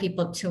other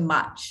people too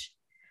much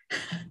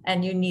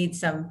and you need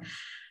some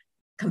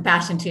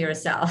compassion to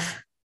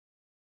yourself?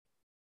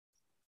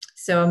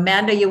 So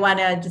Amanda, you want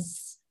to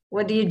just,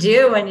 what do you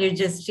do when you're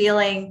just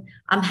feeling,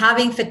 I'm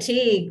having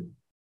fatigue,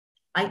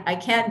 I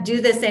can't do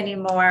this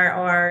anymore?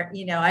 Or,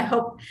 I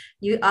hope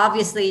you,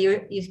 obviously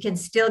you can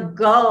still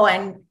go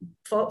and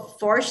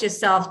force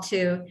yourself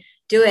to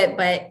do it.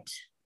 But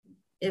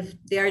if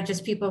there are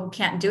just people who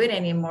can't do it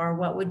anymore,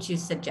 what would you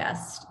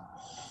suggest?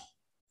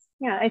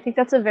 Yeah, I think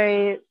that's a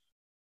very,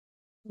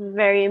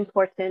 very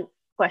important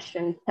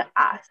question to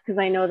ask, because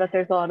I know that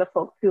there's a lot of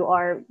folks who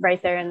are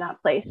right there in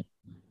that place.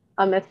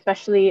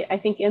 Especially, I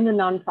think, in the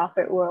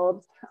nonprofit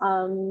world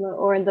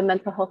or in the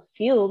mental health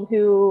field,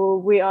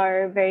 who we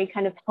are very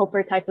kind of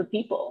helper type of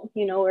people.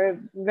 We're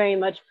very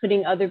much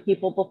putting other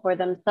people before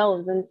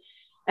themselves.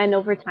 And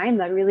over time,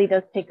 that really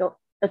does take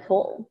a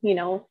toll,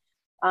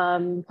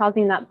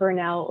 causing that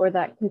burnout or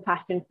that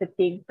compassion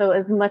fatigue. So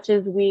as much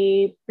as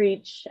we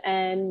preach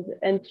and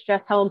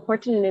stress how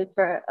important it is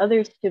for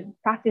others to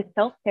practice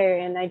self-care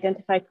and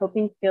identify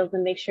coping skills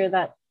and make sure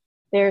that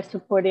they're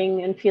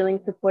supporting and feeling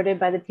supported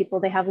by the people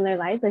they have in their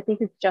lives, I think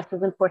it's just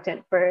as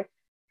important for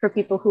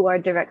people who are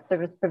direct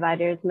service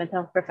providers,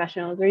 mental health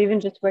professionals, or even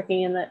just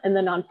working in the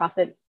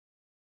nonprofit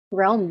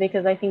realm.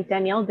 Because I think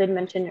Danielle did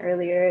mention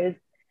earlier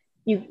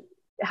is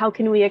how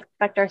can we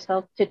expect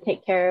ourselves to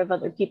take care of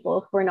other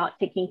people if we're not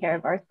taking care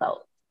of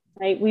ourselves,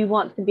 right? We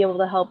want to be able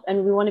to help,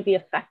 and we want to be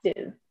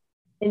effective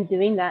in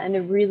doing that. And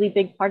a really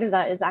big part of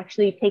that is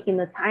actually taking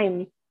the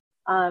time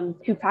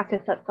to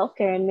practice that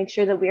self-care and make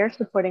sure that we are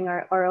supporting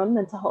our own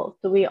mental health,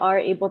 so we are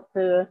able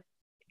to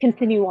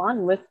continue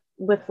on with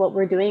what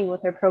we're doing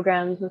with our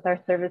programs, with our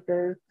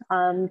services,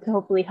 to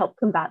hopefully help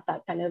combat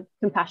that kind of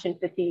compassion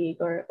fatigue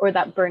or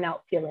that burnout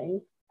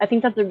feeling. I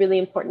think that's a really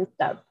important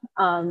step.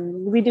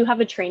 We do have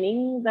a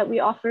training that we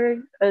offer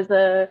as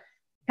a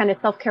kind of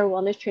self-care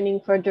wellness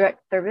training for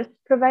direct service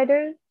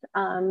providers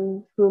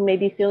who may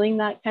be feeling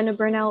that kind of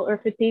burnout or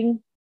fatigue.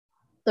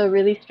 So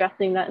really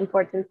stressing that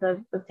importance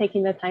of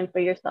taking the time for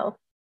yourself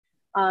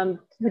to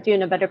put you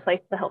in a better place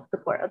to help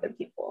support other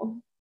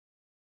people.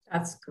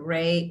 That's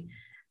great.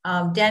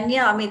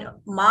 Danielle, I mean,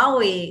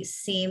 Maui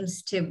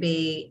seems to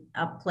be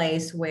a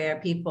place where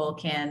people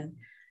can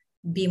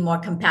be more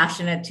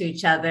compassionate to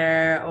each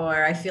other,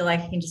 or I feel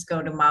like you can just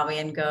go to Maui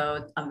and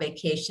go on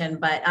vacation.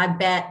 But I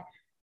bet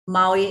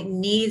Maui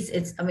needs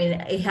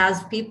it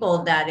has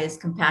people that is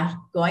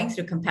going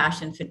through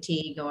compassion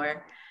fatigue,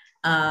 or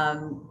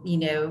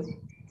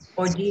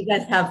or do you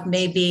guys have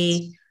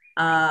maybe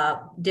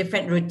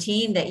different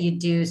routine that you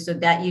do so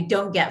that you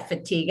don't get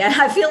fatigue?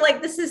 I feel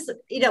like this is,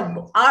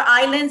 our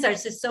islands are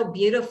just so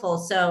beautiful.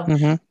 So,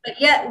 but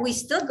yet we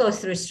still go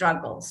through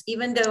struggles,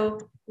 even though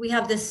we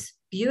have this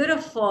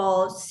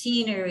beautiful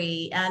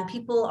scenery and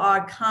people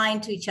are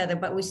kind to each other,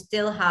 but we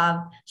still have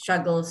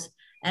struggles.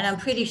 And I'm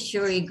pretty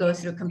sure you go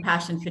through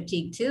compassion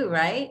fatigue too,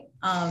 right?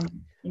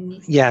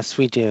 Yes,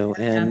 we do.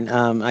 And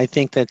I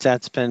think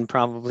that's been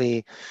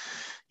probably,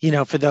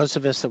 for those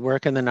of us that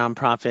work in the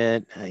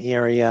nonprofit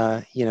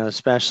area,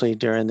 especially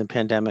during the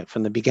pandemic,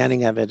 from the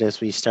beginning of it, as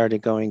we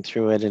started going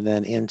through it and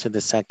then into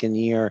the second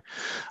year,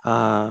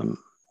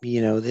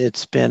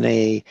 it's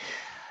been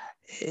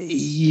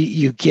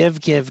you give,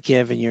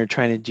 and you're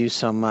trying to do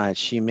so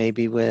much. You may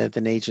be with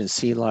an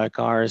agency like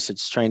ours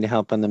that's trying to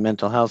help on the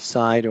mental health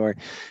side, or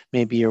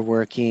maybe you're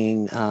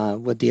working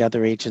with the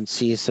other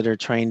agencies that are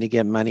trying to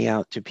get money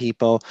out to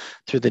people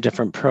through the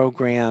different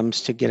programs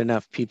to get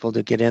enough people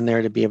to get in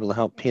there to be able to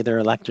help pay their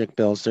electric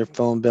bills, their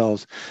phone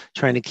bills,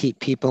 trying to keep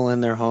people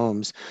in their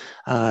homes.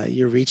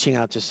 You're reaching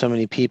out to so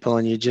many people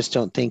and you just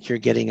don't think you're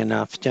getting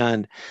enough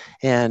done.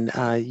 And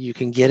you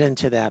can get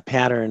into that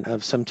pattern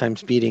of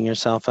sometimes beating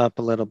yourself up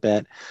a little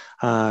bit,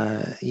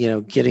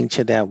 getting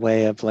to that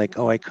way of like,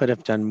 oh, I could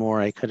have done more,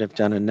 I could have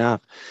done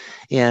enough.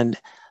 And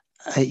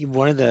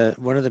one of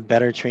the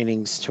better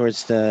trainings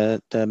towards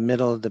the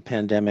middle of the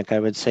pandemic, I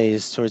would say,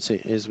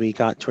 is we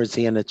got towards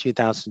the end of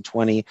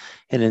 2020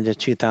 and into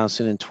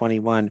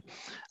 2021.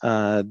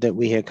 that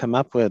we had come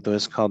up with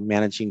was called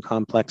Managing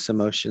Complex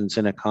Emotions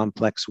in a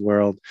Complex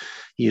World,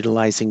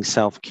 Utilizing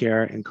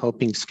Self-Care and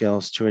Coping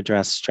Skills to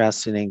Address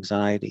Stress and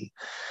Anxiety.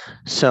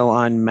 So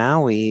on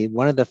Maui,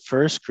 one of the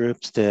first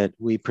groups that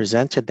we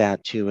presented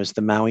that to was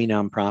the Maui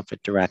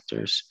Nonprofit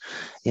Directors.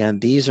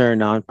 And these are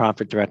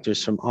nonprofit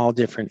directors from all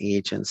different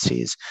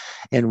agencies.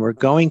 And we're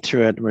going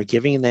through it, and we're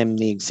giving them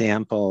the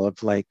example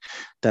of like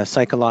the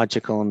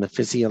psychological and the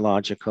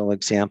physiological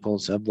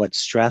examples of what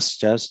stress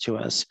does to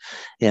us,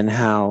 and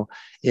how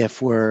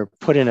if we're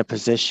put in a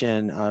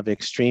position of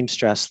extreme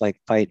stress like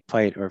fight,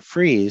 fight, or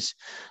freeze,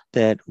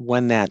 that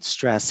when that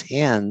stress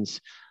ends,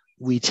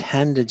 we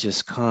tend to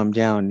just calm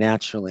down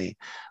naturally.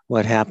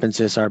 What happens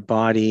is our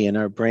body and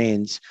our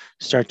brains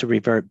start to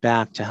revert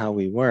back to how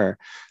we were.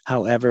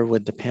 However,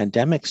 with the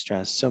pandemic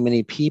stress, so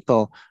many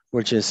people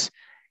were just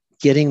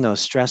getting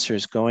those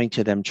stressors going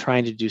to them,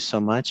 trying to do so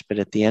much, but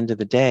at the end of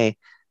the day,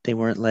 they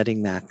weren't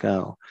letting that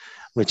go,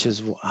 which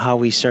is how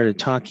we started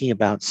talking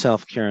about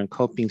self-care and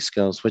coping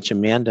skills, which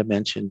Amanda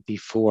mentioned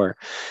before,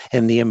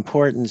 and the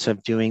importance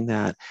of doing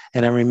that.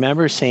 And I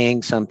remember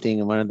saying something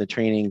in one of the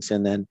trainings,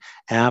 and then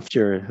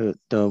after,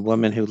 the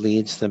woman who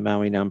leads the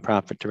Maui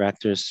Nonprofit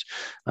Directors,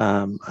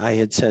 I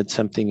had said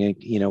something,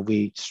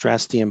 we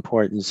stressed the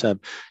importance of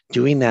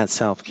doing that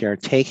self-care,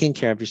 taking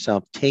care of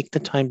yourself, take the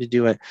time to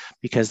do it,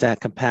 because that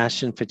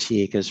compassion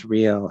fatigue is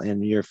real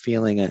and you're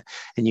feeling it.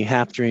 And you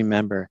have to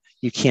remember,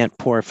 you can't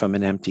pour from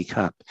an empty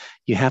cup.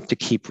 You have to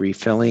keep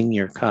refilling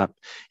your cup.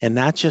 And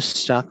that just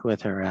stuck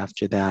with her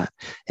after that.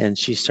 And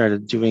she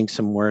started doing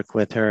some work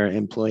with her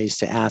employees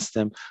to ask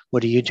them,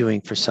 what are you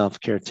doing for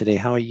self-care today?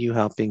 How are you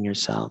helping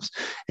yourselves?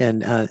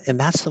 And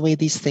that's the way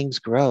these things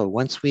grow.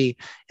 Once we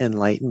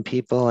enlighten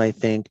people, I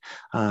think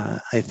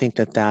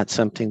that that's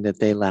something that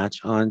they latch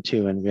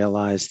onto and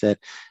realize that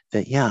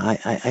yeah,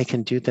 I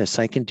can do this.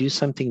 I can do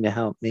something to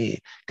help me,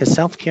 because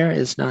self-care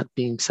is not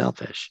being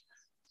selfish.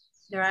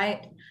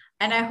 Right.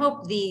 And I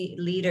hope the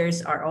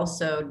leaders are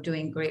also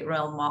doing great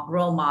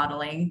role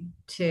modeling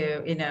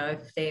to,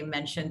 if they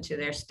mention to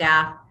their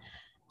staff,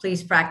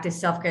 please practice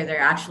self-care, they're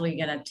actually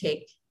going to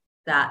take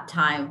that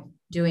time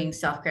doing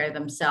self-care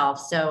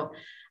themselves. So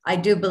I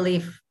do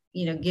believe,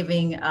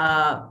 giving,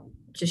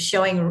 just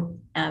showing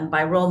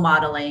by role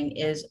modeling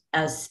is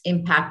as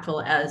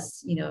impactful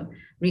as,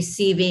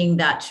 receiving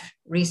that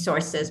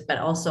resources, but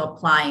also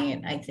applying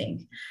it, I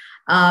think.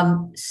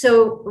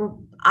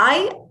 So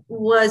I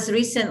was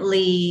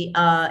recently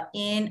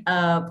in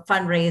a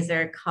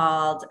fundraiser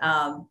called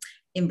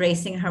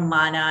Embracing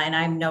Hermana, and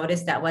I've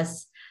noticed that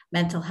was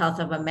Mental Health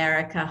of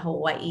America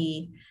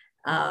Hawaii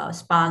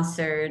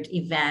sponsored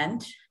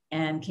event.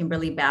 And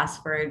Kimberly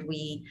Basford,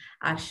 we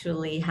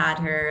actually had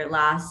her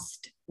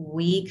last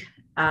week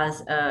as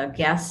a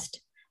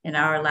guest in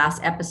our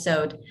last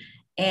episode.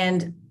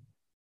 And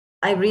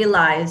I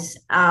realize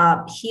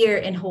here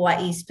in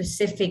Hawaii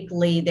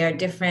specifically, there are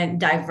different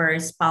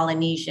diverse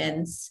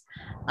Polynesians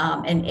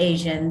and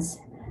Asians,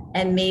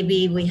 and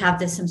maybe we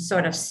have some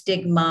sort of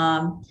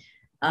stigma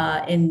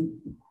in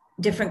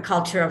different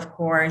culture, of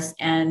course,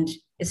 and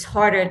it's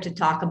harder to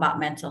talk about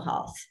mental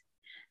health.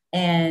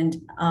 And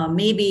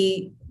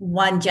maybe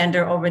one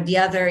gender over the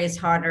other is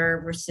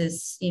harder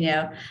versus,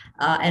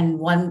 and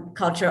one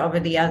culture over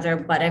the other.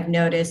 But I've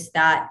noticed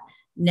that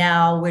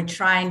now we're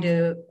trying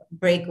to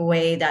break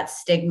away that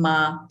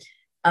stigma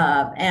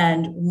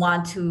and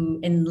want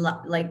to,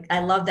 I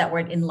love that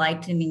word,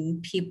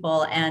 enlightening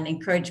people and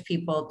encourage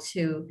people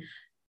to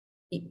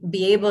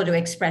be able to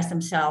express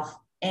themselves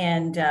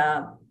and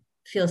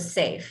feel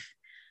safe.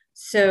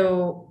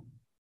 So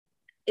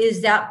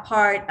is that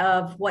part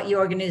of what your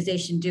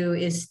organization do,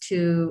 is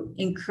to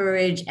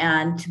encourage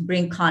and to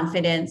bring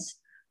confidence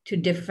to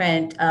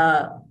different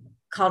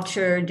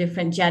culture,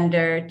 different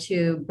gender,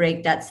 to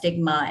break that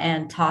stigma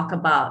and talk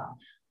about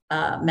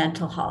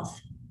mental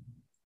health?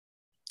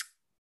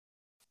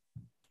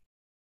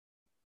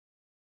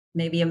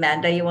 Maybe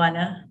Amanda, you want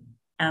to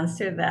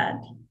answer that?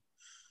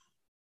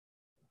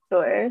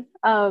 Sure.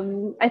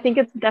 I think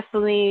it's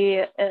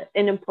definitely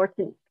an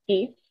important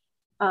piece.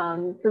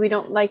 So we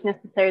don't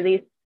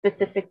necessarily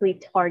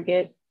specifically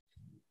target,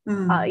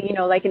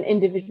 like an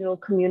individual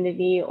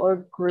community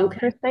or group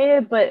per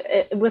se, but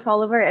with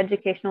all of our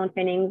educational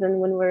trainings and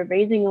when we're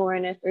raising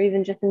awareness, or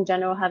even just in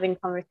general having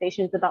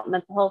conversations about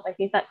mental health, I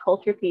think that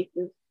culture piece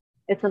is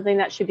something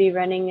that should be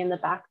running in the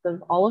backs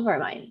of all of our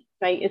minds,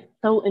 right? It's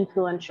so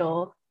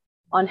influential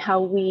on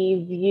how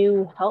we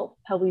view health,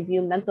 how we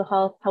view mental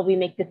health, how we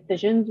make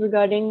decisions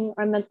regarding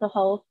our mental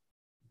health,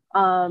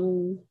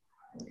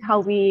 how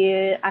we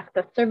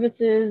access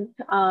services,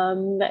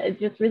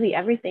 just really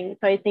everything.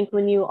 So I think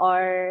when you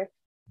are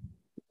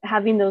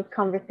having those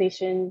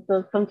conversations,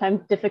 those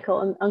sometimes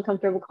difficult and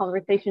uncomfortable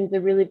conversations, a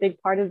really big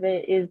part of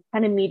it is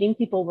kind of meeting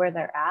people where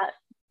they're at,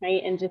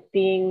 right? And just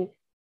being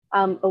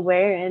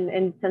aware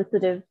and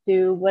sensitive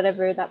to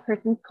whatever that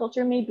person's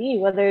culture may be,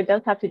 whether it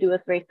does have to do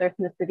with race or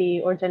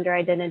ethnicity or gender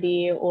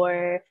identity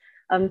or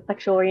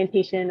sexual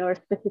orientation or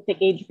specific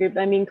age group.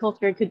 I mean,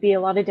 culture could be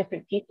a lot of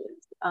different pieces.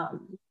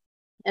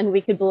 And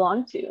we could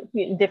belong to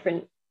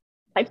different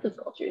types of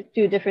cultures,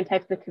 to different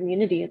types of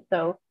communities.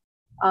 So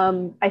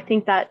I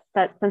think that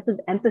that sense of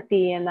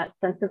empathy and that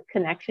sense of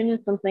connection is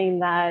something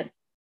that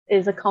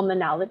is a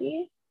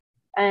commonality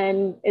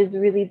and is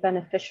really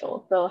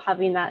beneficial. So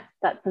having that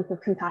sense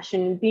of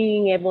compassion,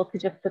 being able to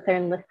just sit there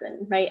and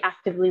listen, right?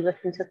 Actively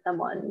listen to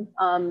someone,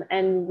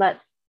 and let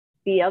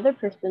the other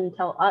person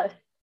tell us,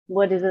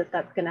 what is it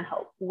that's going to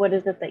help? What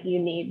is it that you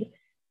need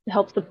to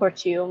help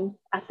support you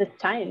at this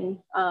time?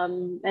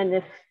 And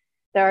if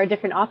there are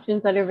different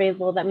options that are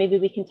available that maybe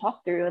we can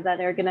talk through that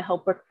are going to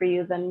help work for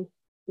you, then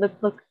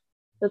let's look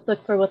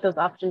for what those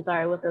options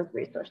are, what those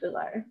resources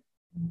are.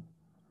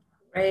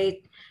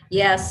 Right.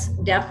 Yes,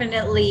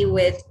 definitely.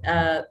 With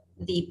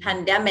the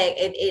pandemic,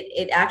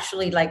 it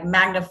actually like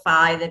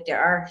magnified that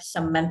there are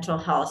some mental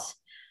health,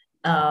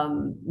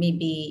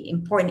 maybe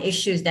important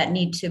issues that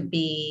need to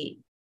be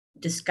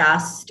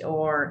discussed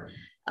or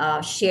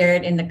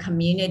shared in the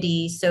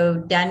community. So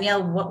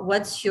Danielle,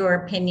 what's your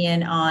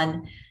opinion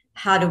on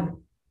how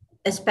to,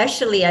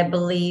 especially, I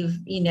believe,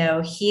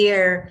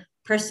 here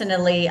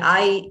personally,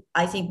 I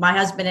think my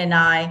husband and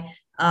I,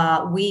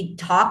 we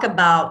talk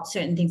about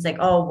certain things like,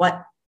 oh,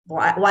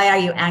 why are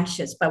you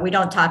anxious? But we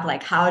don't talk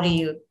like, how do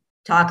you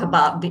talk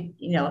about,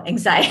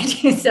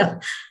 anxiety? So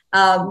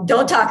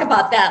don't talk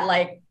about that.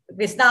 Like,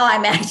 because now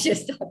I'm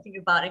anxious talking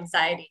about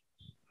anxiety.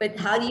 But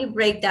how do you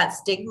break that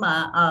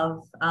stigma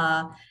of,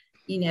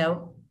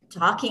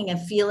 talking and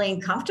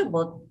feeling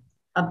comfortable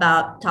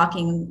about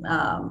talking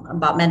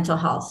about mental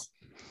health?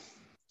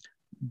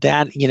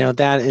 That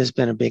has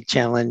been a big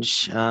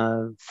challenge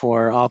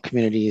for all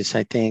communities,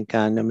 I think,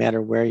 no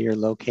matter where you're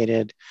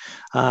located.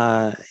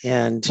 I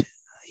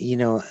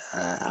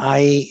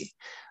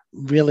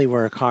really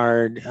work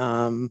hard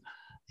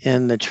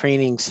in the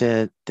trainings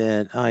that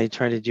I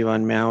try to do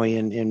on Maui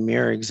and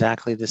mirror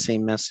exactly the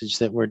same message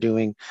that we're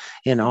doing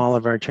in all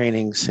of our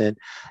trainings. And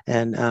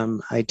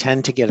I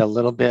tend to get a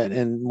little bit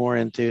more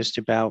enthused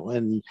about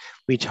when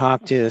we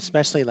talk to,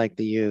 especially like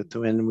the youth,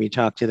 when we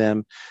talk to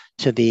them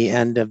to the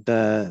end of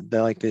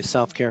the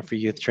self-care for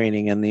youth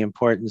training and the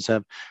importance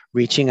of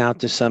reaching out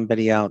to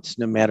somebody else,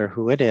 no matter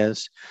who it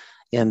is,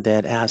 and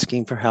that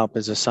asking for help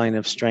is a sign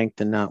of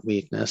strength and not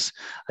weakness.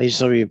 I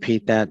usually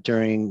repeat that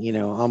during,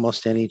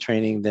 almost any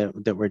training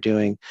that we're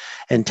doing,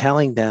 and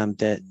telling them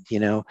that,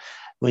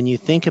 when you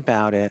think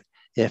about it,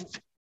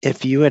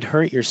 if you had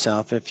hurt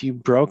yourself, if you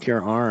broke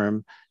your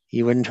arm,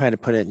 you wouldn't try to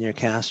put it in your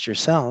cast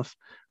yourself,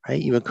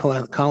 right? You would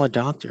call a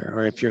doctor.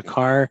 Or if your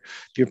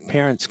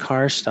parents'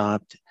 car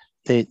stopped,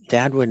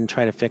 dad wouldn't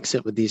try to fix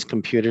it with these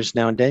computers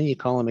now and then. You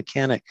call a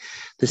mechanic.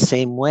 The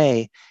same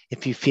way,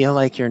 if you feel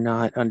like you're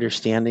not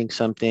understanding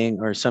something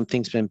or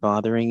something's been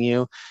bothering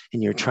you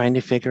and you're trying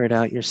to figure it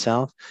out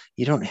yourself,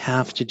 you don't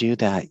have to do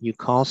that. You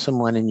call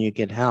someone and you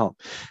get help.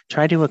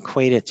 Try to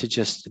equate it to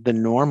just the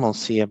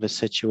normalcy of a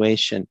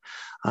situation.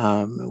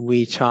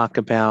 We talk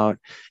about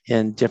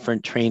in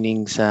different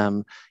trainings,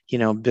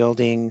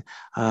 building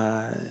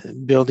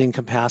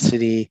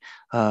capacity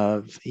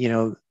of,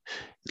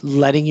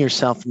 letting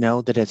yourself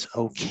know that it's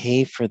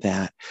okay for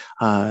that.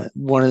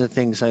 One of the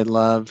things I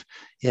love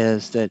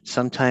is that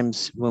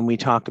sometimes when we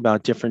talk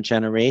about different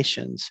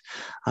generations,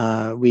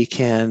 we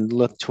can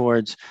look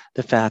towards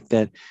the fact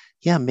that,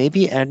 yeah,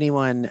 maybe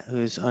anyone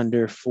who's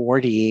under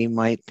 40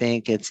 might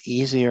think it's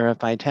easier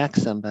if I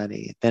text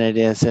somebody than it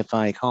is if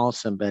I call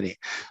somebody.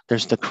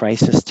 There's the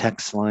crisis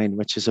text line,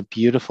 which is a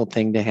beautiful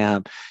thing to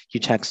have.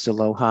 You text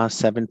Aloha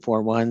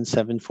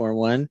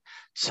 741-741,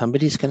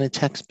 somebody's going to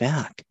text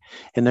back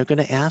and they're going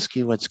to ask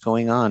you what's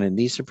going on. And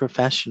these are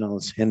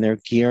professionals and they're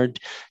geared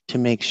to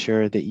make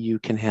sure that you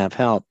can have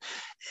help.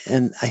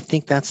 And I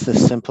think that's the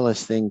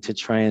simplest thing to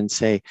try and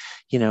say,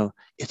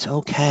 it's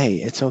okay.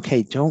 It's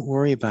okay. Don't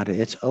worry about it.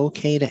 It's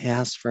okay to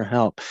ask for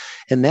help.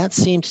 And that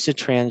seems to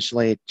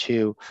translate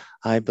to,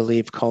 I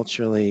believe,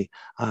 culturally,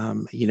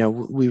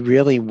 we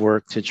really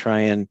work to try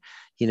and,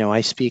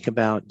 I speak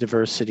about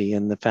diversity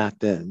and the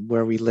fact that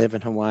where we live in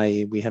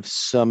Hawaii, we have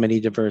so many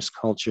diverse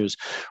cultures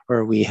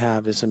where we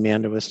have, as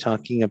Amanda was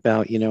talking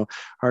about,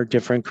 our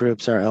different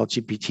groups, our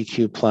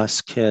LGBTQ plus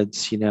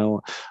kids,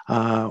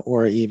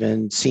 or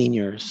even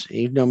seniors,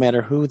 no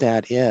matter who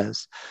that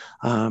is.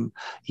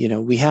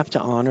 We have to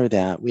honor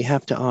that. We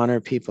have to honor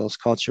people's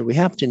culture. We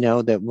have to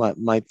know that what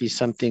might be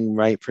something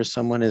right for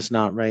someone is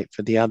not right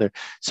for the other.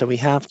 So we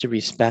have to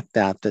respect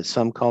that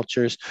some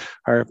cultures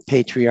are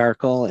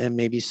patriarchal and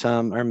maybe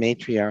some are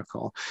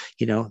matriarchal.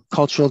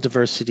 Cultural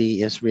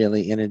diversity is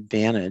really an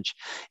advantage.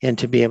 And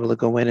to be able to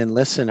go in and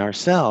listen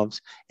ourselves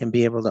and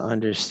be able to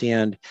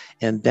understand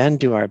and then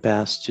do our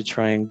best to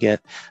try and get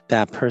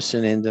that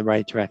person in the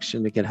right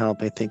direction to get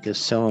help, I think is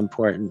so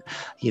important.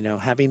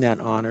 Having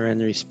that honor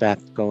and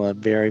respect go a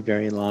very,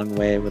 very long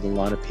way with a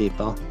lot of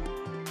people.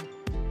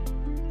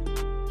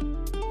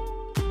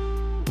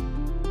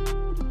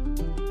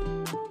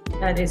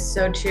 That is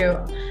so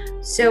true.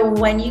 So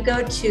when you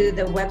go to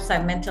the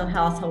website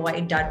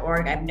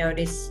mentalhealthhawaii.org, I've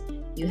noticed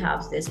you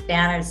have this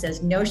banner that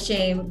says "No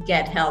shame,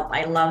 get help."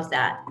 I love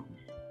that.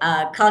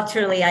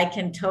 Culturally, I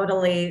can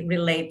totally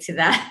relate to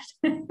that.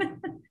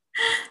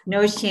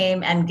 No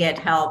shame and get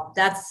help.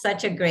 That's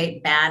such a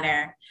great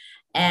banner.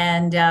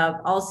 And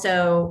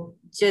also,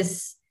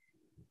 just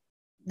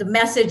the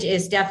message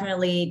is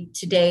definitely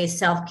today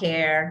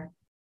self-care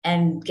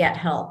and get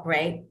help,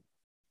 right?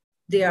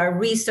 There are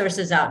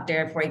resources out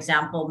there, for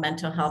example,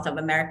 Mental Health of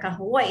America,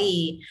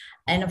 Hawaii,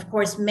 and of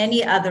course,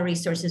 many other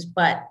resources.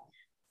 But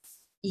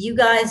you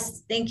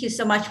guys, thank you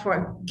so much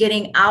for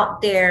getting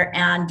out there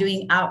and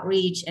doing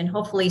outreach, and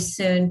hopefully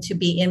soon to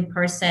be in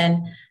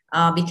person,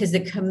 because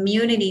the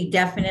community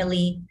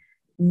definitely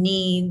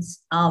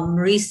needs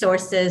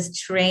resources,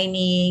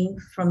 training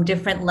from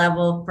different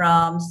level,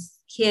 from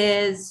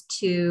kids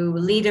to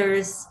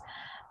leaders,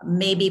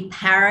 maybe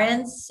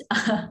parents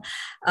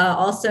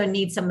also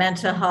need some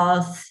mental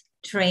health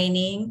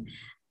training.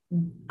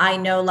 I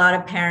know a lot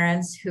of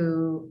parents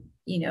who,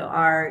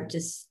 are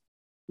just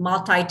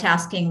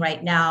multitasking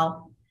right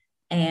now,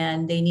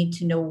 and they need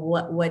to know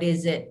what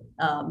is it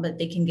that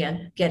they can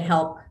get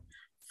help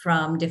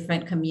from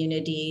different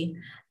community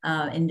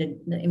in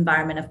the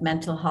environment of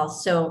mental health.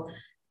 So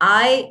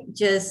I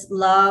just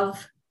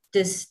love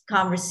this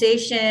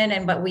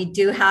conversation, but we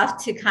do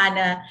have to kind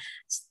of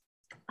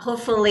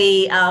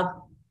hopefully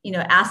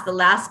ask the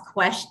last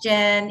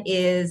question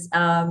is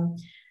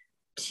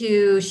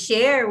to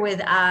share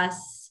with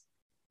us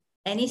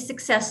any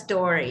success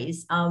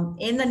stories.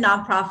 In the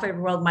nonprofit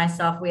world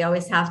myself, we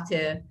always have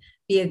to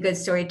be a good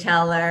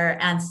storyteller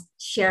and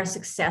share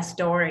success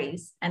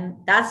stories. And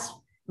that's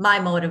my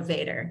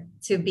motivator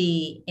to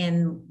be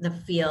in the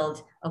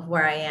field of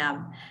where I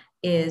am,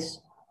 is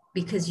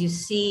because you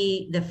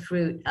see the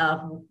fruit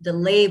of the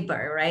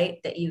labor, right,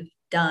 that you've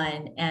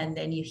done. And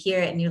then you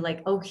hear it and you're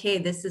like, okay,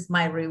 this is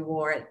my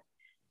reward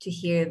to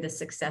hear the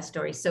success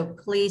story. So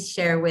please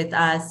share with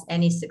us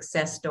any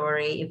success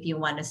story if you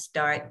want to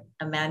start,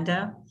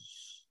 Amanda.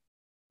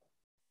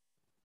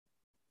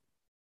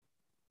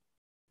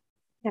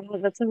 Yeah,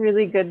 that's a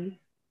really good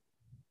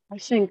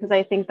question, because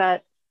I think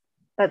that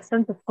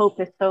sense of hope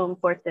is so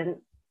important,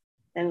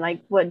 and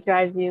like what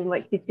drives you,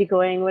 what keeps you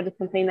going, what is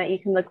something that you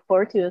can look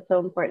forward to is so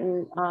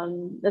important,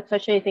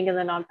 especially I think in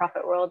the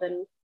nonprofit world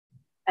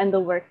and the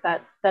work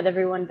that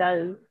everyone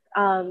does.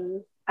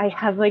 I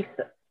have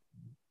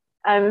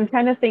I'm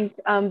trying to think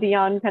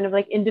beyond kind of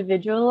like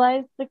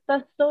individualized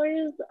success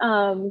stories,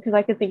 because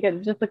I could think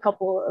of just a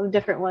couple of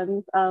different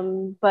ones.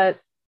 But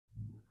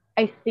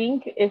I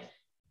think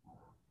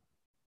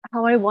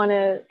how I want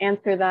to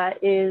answer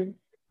that is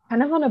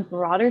kind of on a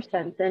broader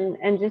sense,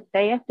 and just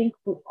say I think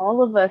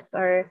all of us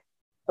are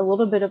a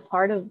little bit a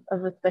part of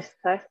a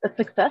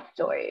success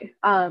story,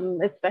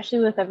 especially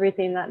with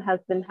everything that has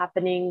been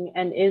happening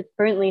and is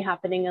currently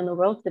happening in the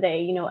world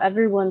today.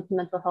 Everyone's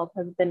mental health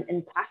has been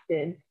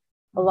impacted.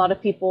 A lot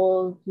of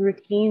people's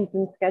routines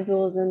and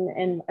schedules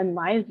and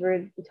lives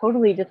were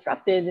totally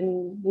disrupted,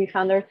 and we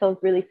found ourselves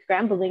really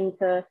scrambling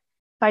to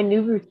find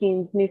new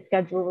routines, new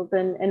schedules,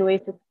 and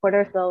ways to support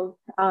ourselves.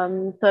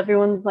 So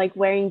everyone's like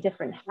wearing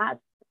different hats.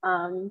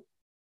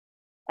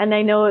 And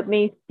I know it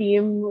may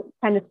seem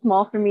kind of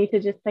small for me to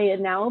just say it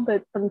now,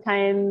 but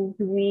sometimes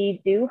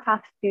we do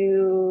have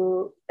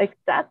to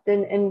accept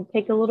and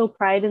take a little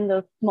pride in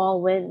those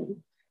small wins.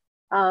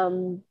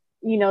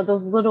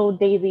 Those little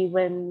daily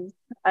wins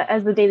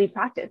as a daily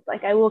practice.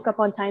 Like I woke up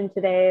on time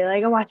today,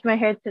 like I washed my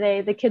hair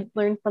today, the kids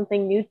learned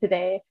something new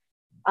today.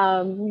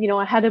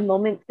 I had a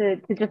moment to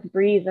just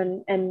breathe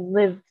and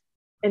live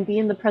and be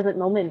in the present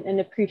moment and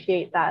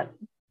appreciate that.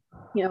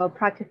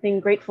 Practicing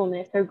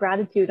gratefulness or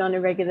gratitude on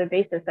a regular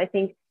basis. I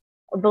think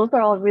those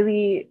are all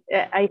really,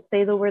 I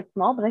say the word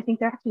small, but I think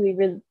they're actually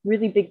really,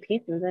 really big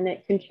pieces, and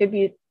it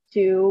contributes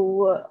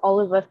to all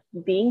of us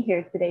being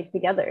here today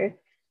together.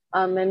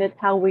 And it's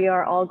how we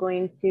are all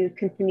going to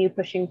continue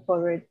pushing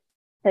forward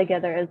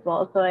together as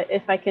well. So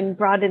if I can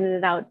broaden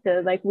it out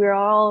to like, we're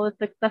all a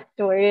success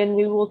story and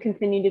we will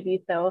continue to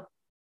be so,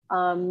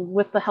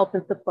 with the help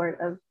and support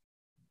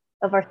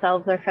of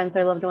ourselves, our friends,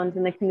 our loved ones,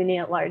 and the community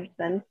at large,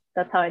 then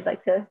that's how I'd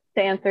like to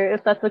answer,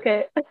 if that's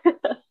okay.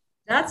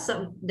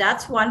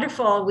 That's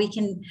wonderful. We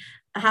can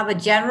have a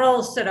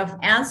general sort of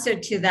answer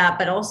to that,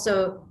 but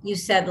also you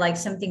said like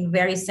something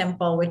very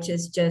simple, which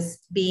is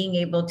just being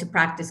able to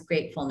practice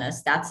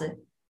gratefulness. That's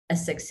a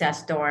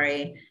success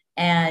story.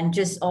 And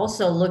just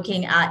also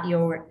looking at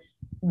your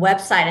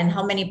website and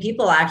how many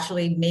people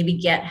actually maybe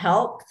get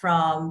help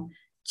from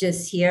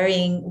just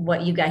hearing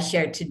what you guys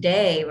shared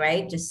today,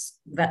 right? Just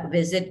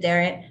visit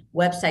their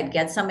website,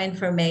 get some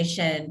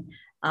information.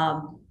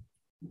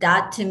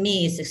 That to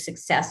me is a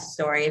success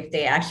story if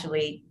they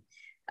actually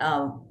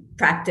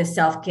practice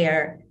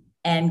self-care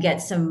and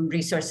get some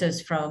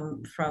resources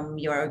from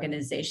your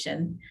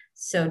organization.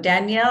 So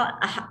Danielle,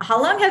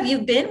 how long have you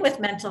been with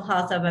Mental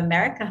Health of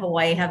America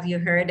Hawaii? Have you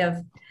heard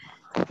of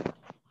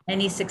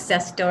any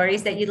success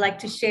stories that you'd like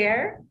to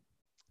share?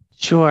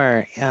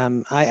 Sure.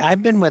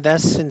 I've been with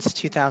us since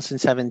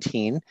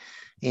 2017.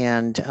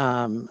 And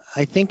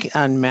I think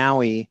on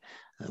Maui,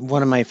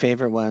 one of my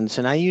favorite ones.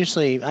 And I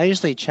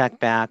usually check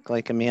back,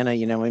 like Amanda,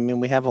 I mean,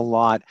 we have a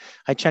lot.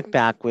 I check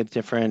back with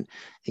different,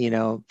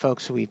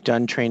 folks who we've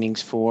done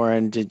trainings for,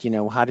 and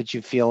how did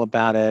you feel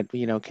about it?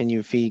 Can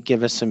you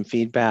give us some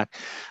feedback?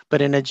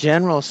 But in a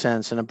general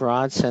sense, in a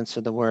broad sense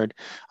of the word,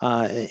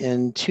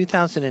 in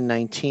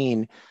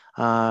 2019,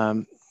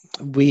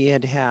 we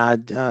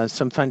had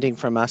some funding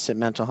from us at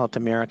Mental Health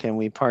America, and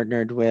we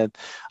partnered with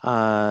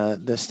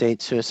the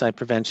State Suicide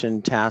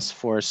Prevention Task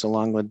Force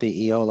along with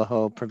the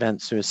Iolaho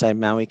Prevent Suicide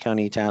Maui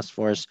County Task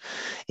Force.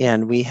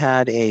 And we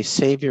had a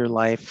Save Your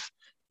Life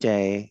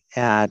Day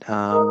at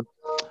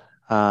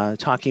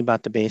talking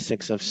about the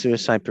basics of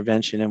suicide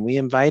prevention. And we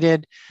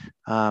invited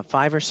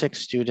 5 or 6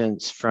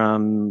 students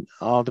from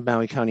all the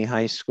Maui County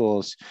high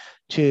schools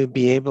to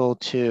be able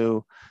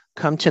to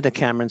come to the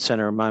Cameron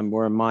Center,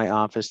 where my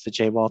office, the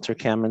J. Walter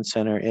Cameron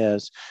Center,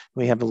 is.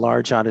 We have a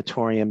large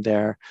auditorium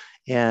there.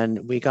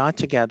 And we got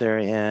together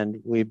and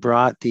we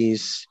brought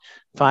these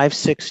 5,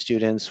 6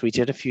 students. We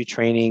did a few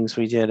trainings.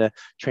 We did a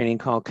training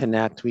called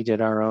Connect. We did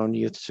our own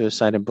youth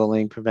suicide and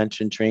bullying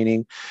prevention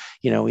training.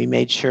 We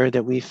made sure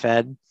that we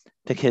fed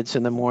the kids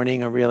in the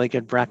morning a really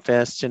good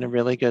breakfast and a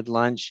really good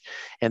lunch.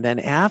 And then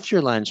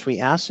after lunch, we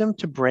asked them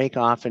to break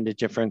off into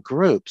different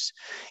groups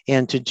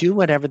and to do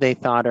whatever they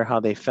thought or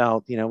how they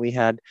felt. We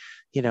had,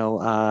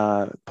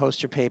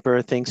 poster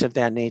paper, things of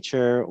that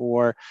nature,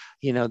 or,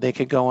 they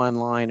could go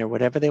online or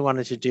whatever they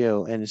wanted to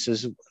do. And it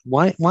says,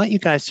 want you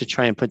guys to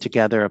try and put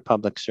together a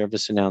public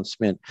service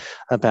announcement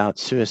about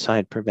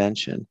suicide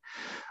prevention.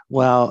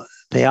 Well,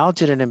 they all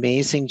did an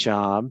amazing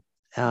job.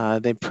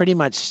 They pretty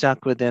much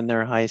stuck within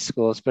their high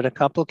schools, but a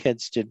couple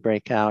kids did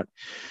break out.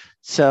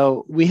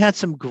 So we had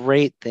some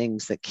great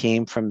things that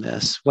came from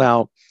this.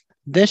 Well,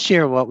 this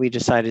year, what we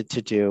decided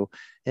to do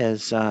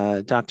is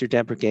Dr.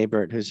 Deborah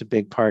Gabert, who's a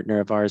big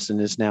partner of ours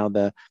and is now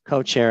the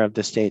co-chair of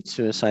the State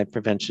Suicide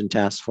Prevention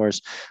Task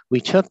Force,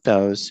 we took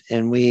those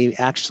and we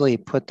actually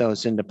put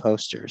those into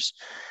posters.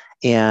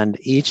 And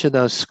each of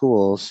those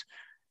schools,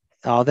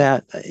 all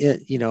that,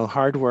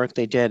 hard work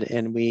they did.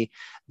 And we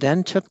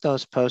then took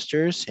those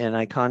posters and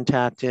I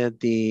contacted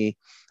the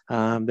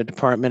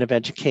Department of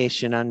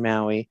Education on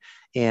Maui,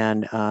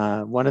 and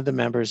one of the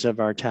members of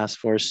our task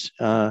force,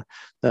 the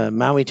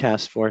Maui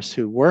task force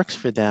who works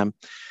for them,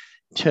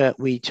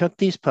 we took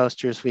these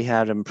posters, we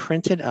had them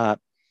printed up,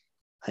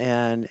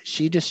 and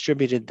she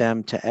distributed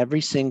them to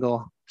every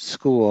single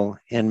school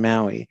in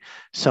Maui.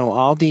 So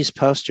all these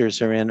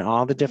posters are in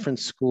all the different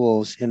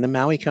schools in the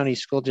Maui County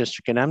School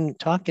District. And I'm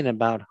talking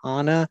about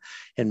Hana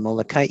and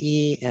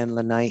Molokai and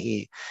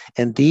Lanai.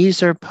 And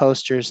these are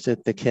posters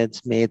that the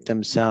kids made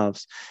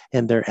themselves.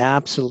 And they're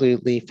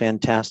absolutely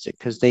fantastic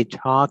because they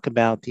talk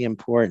about the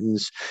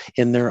importance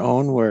in their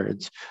own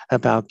words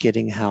about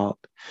getting help.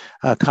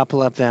 A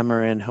couple of them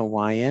are in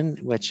Hawaiian,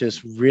 which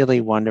is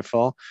really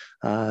wonderful.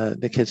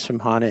 The kids from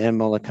Hana and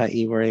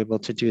Molokai were able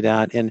to do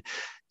that. And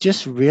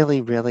just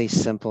really, really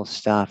simple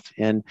stuff,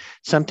 and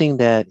something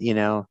that,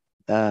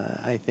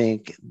 I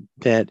think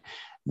that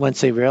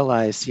once they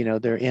realize,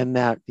 they're in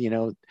that,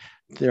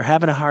 they're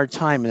having a hard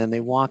time, and then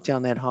they walk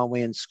down that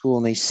hallway in school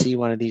and they see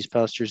one of these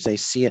posters, they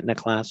see it in a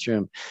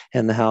classroom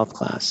in the health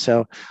class.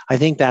 So I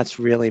think that's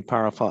really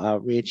powerful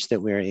outreach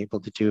that we're able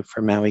to do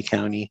for Maui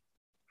County.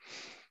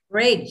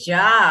 Great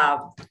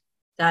job.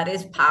 That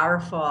is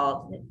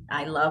powerful.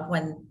 I love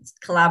when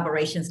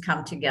collaborations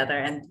come together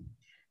and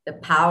the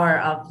power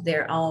of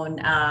their own,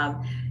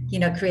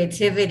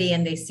 creativity,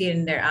 and they see it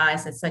in their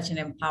eyes. It's such an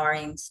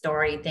empowering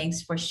story.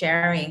 Thanks for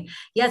sharing.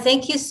 Yeah,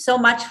 thank you so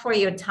much for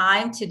your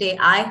time today.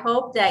 I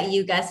hope that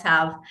you guys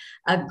have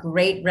a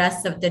great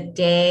rest of the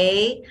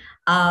day.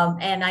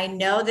 And I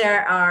know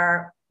there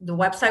are the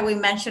website we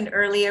mentioned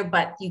earlier,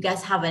 but you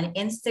guys have an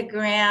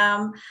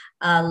Instagram,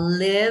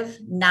 Live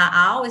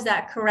Na'au. Is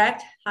that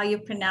correct? How you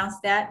pronounce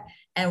that?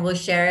 And we'll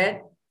share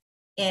it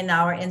in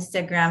our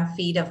Instagram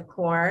feed, of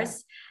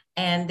course.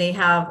 And they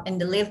have, in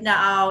the Live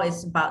Na'au,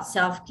 it's about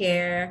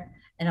self-care.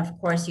 And of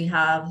course, you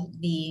have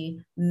the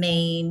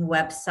main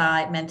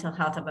website, Mental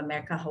Health of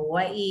America,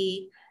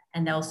 Hawaii.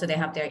 And also they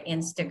have their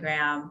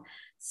Instagram.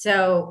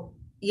 So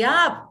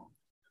yeah,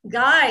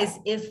 guys,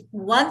 if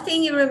one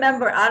thing you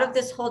remember out of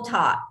this whole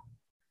talk,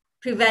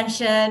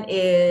 prevention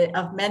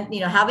of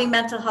having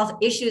mental health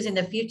issues in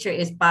the future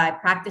is by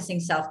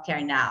practicing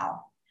self-care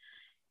now.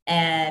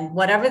 And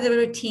whatever the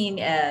routine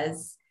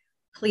is,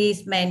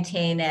 please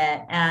maintain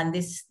it. And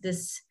this,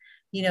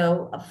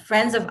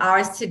 friends of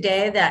ours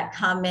today that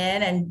come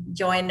in and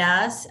join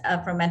us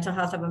from Mental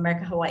Health of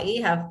America, Hawaii,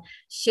 have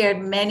shared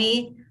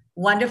many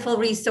wonderful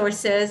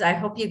resources. I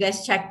hope you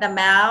guys check them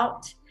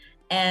out,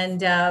 and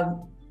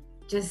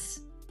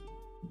just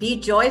be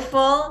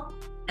joyful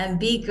and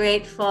be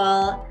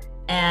grateful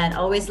and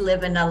always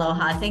live in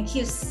aloha. Thank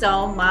you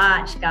so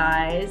much,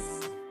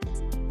 guys.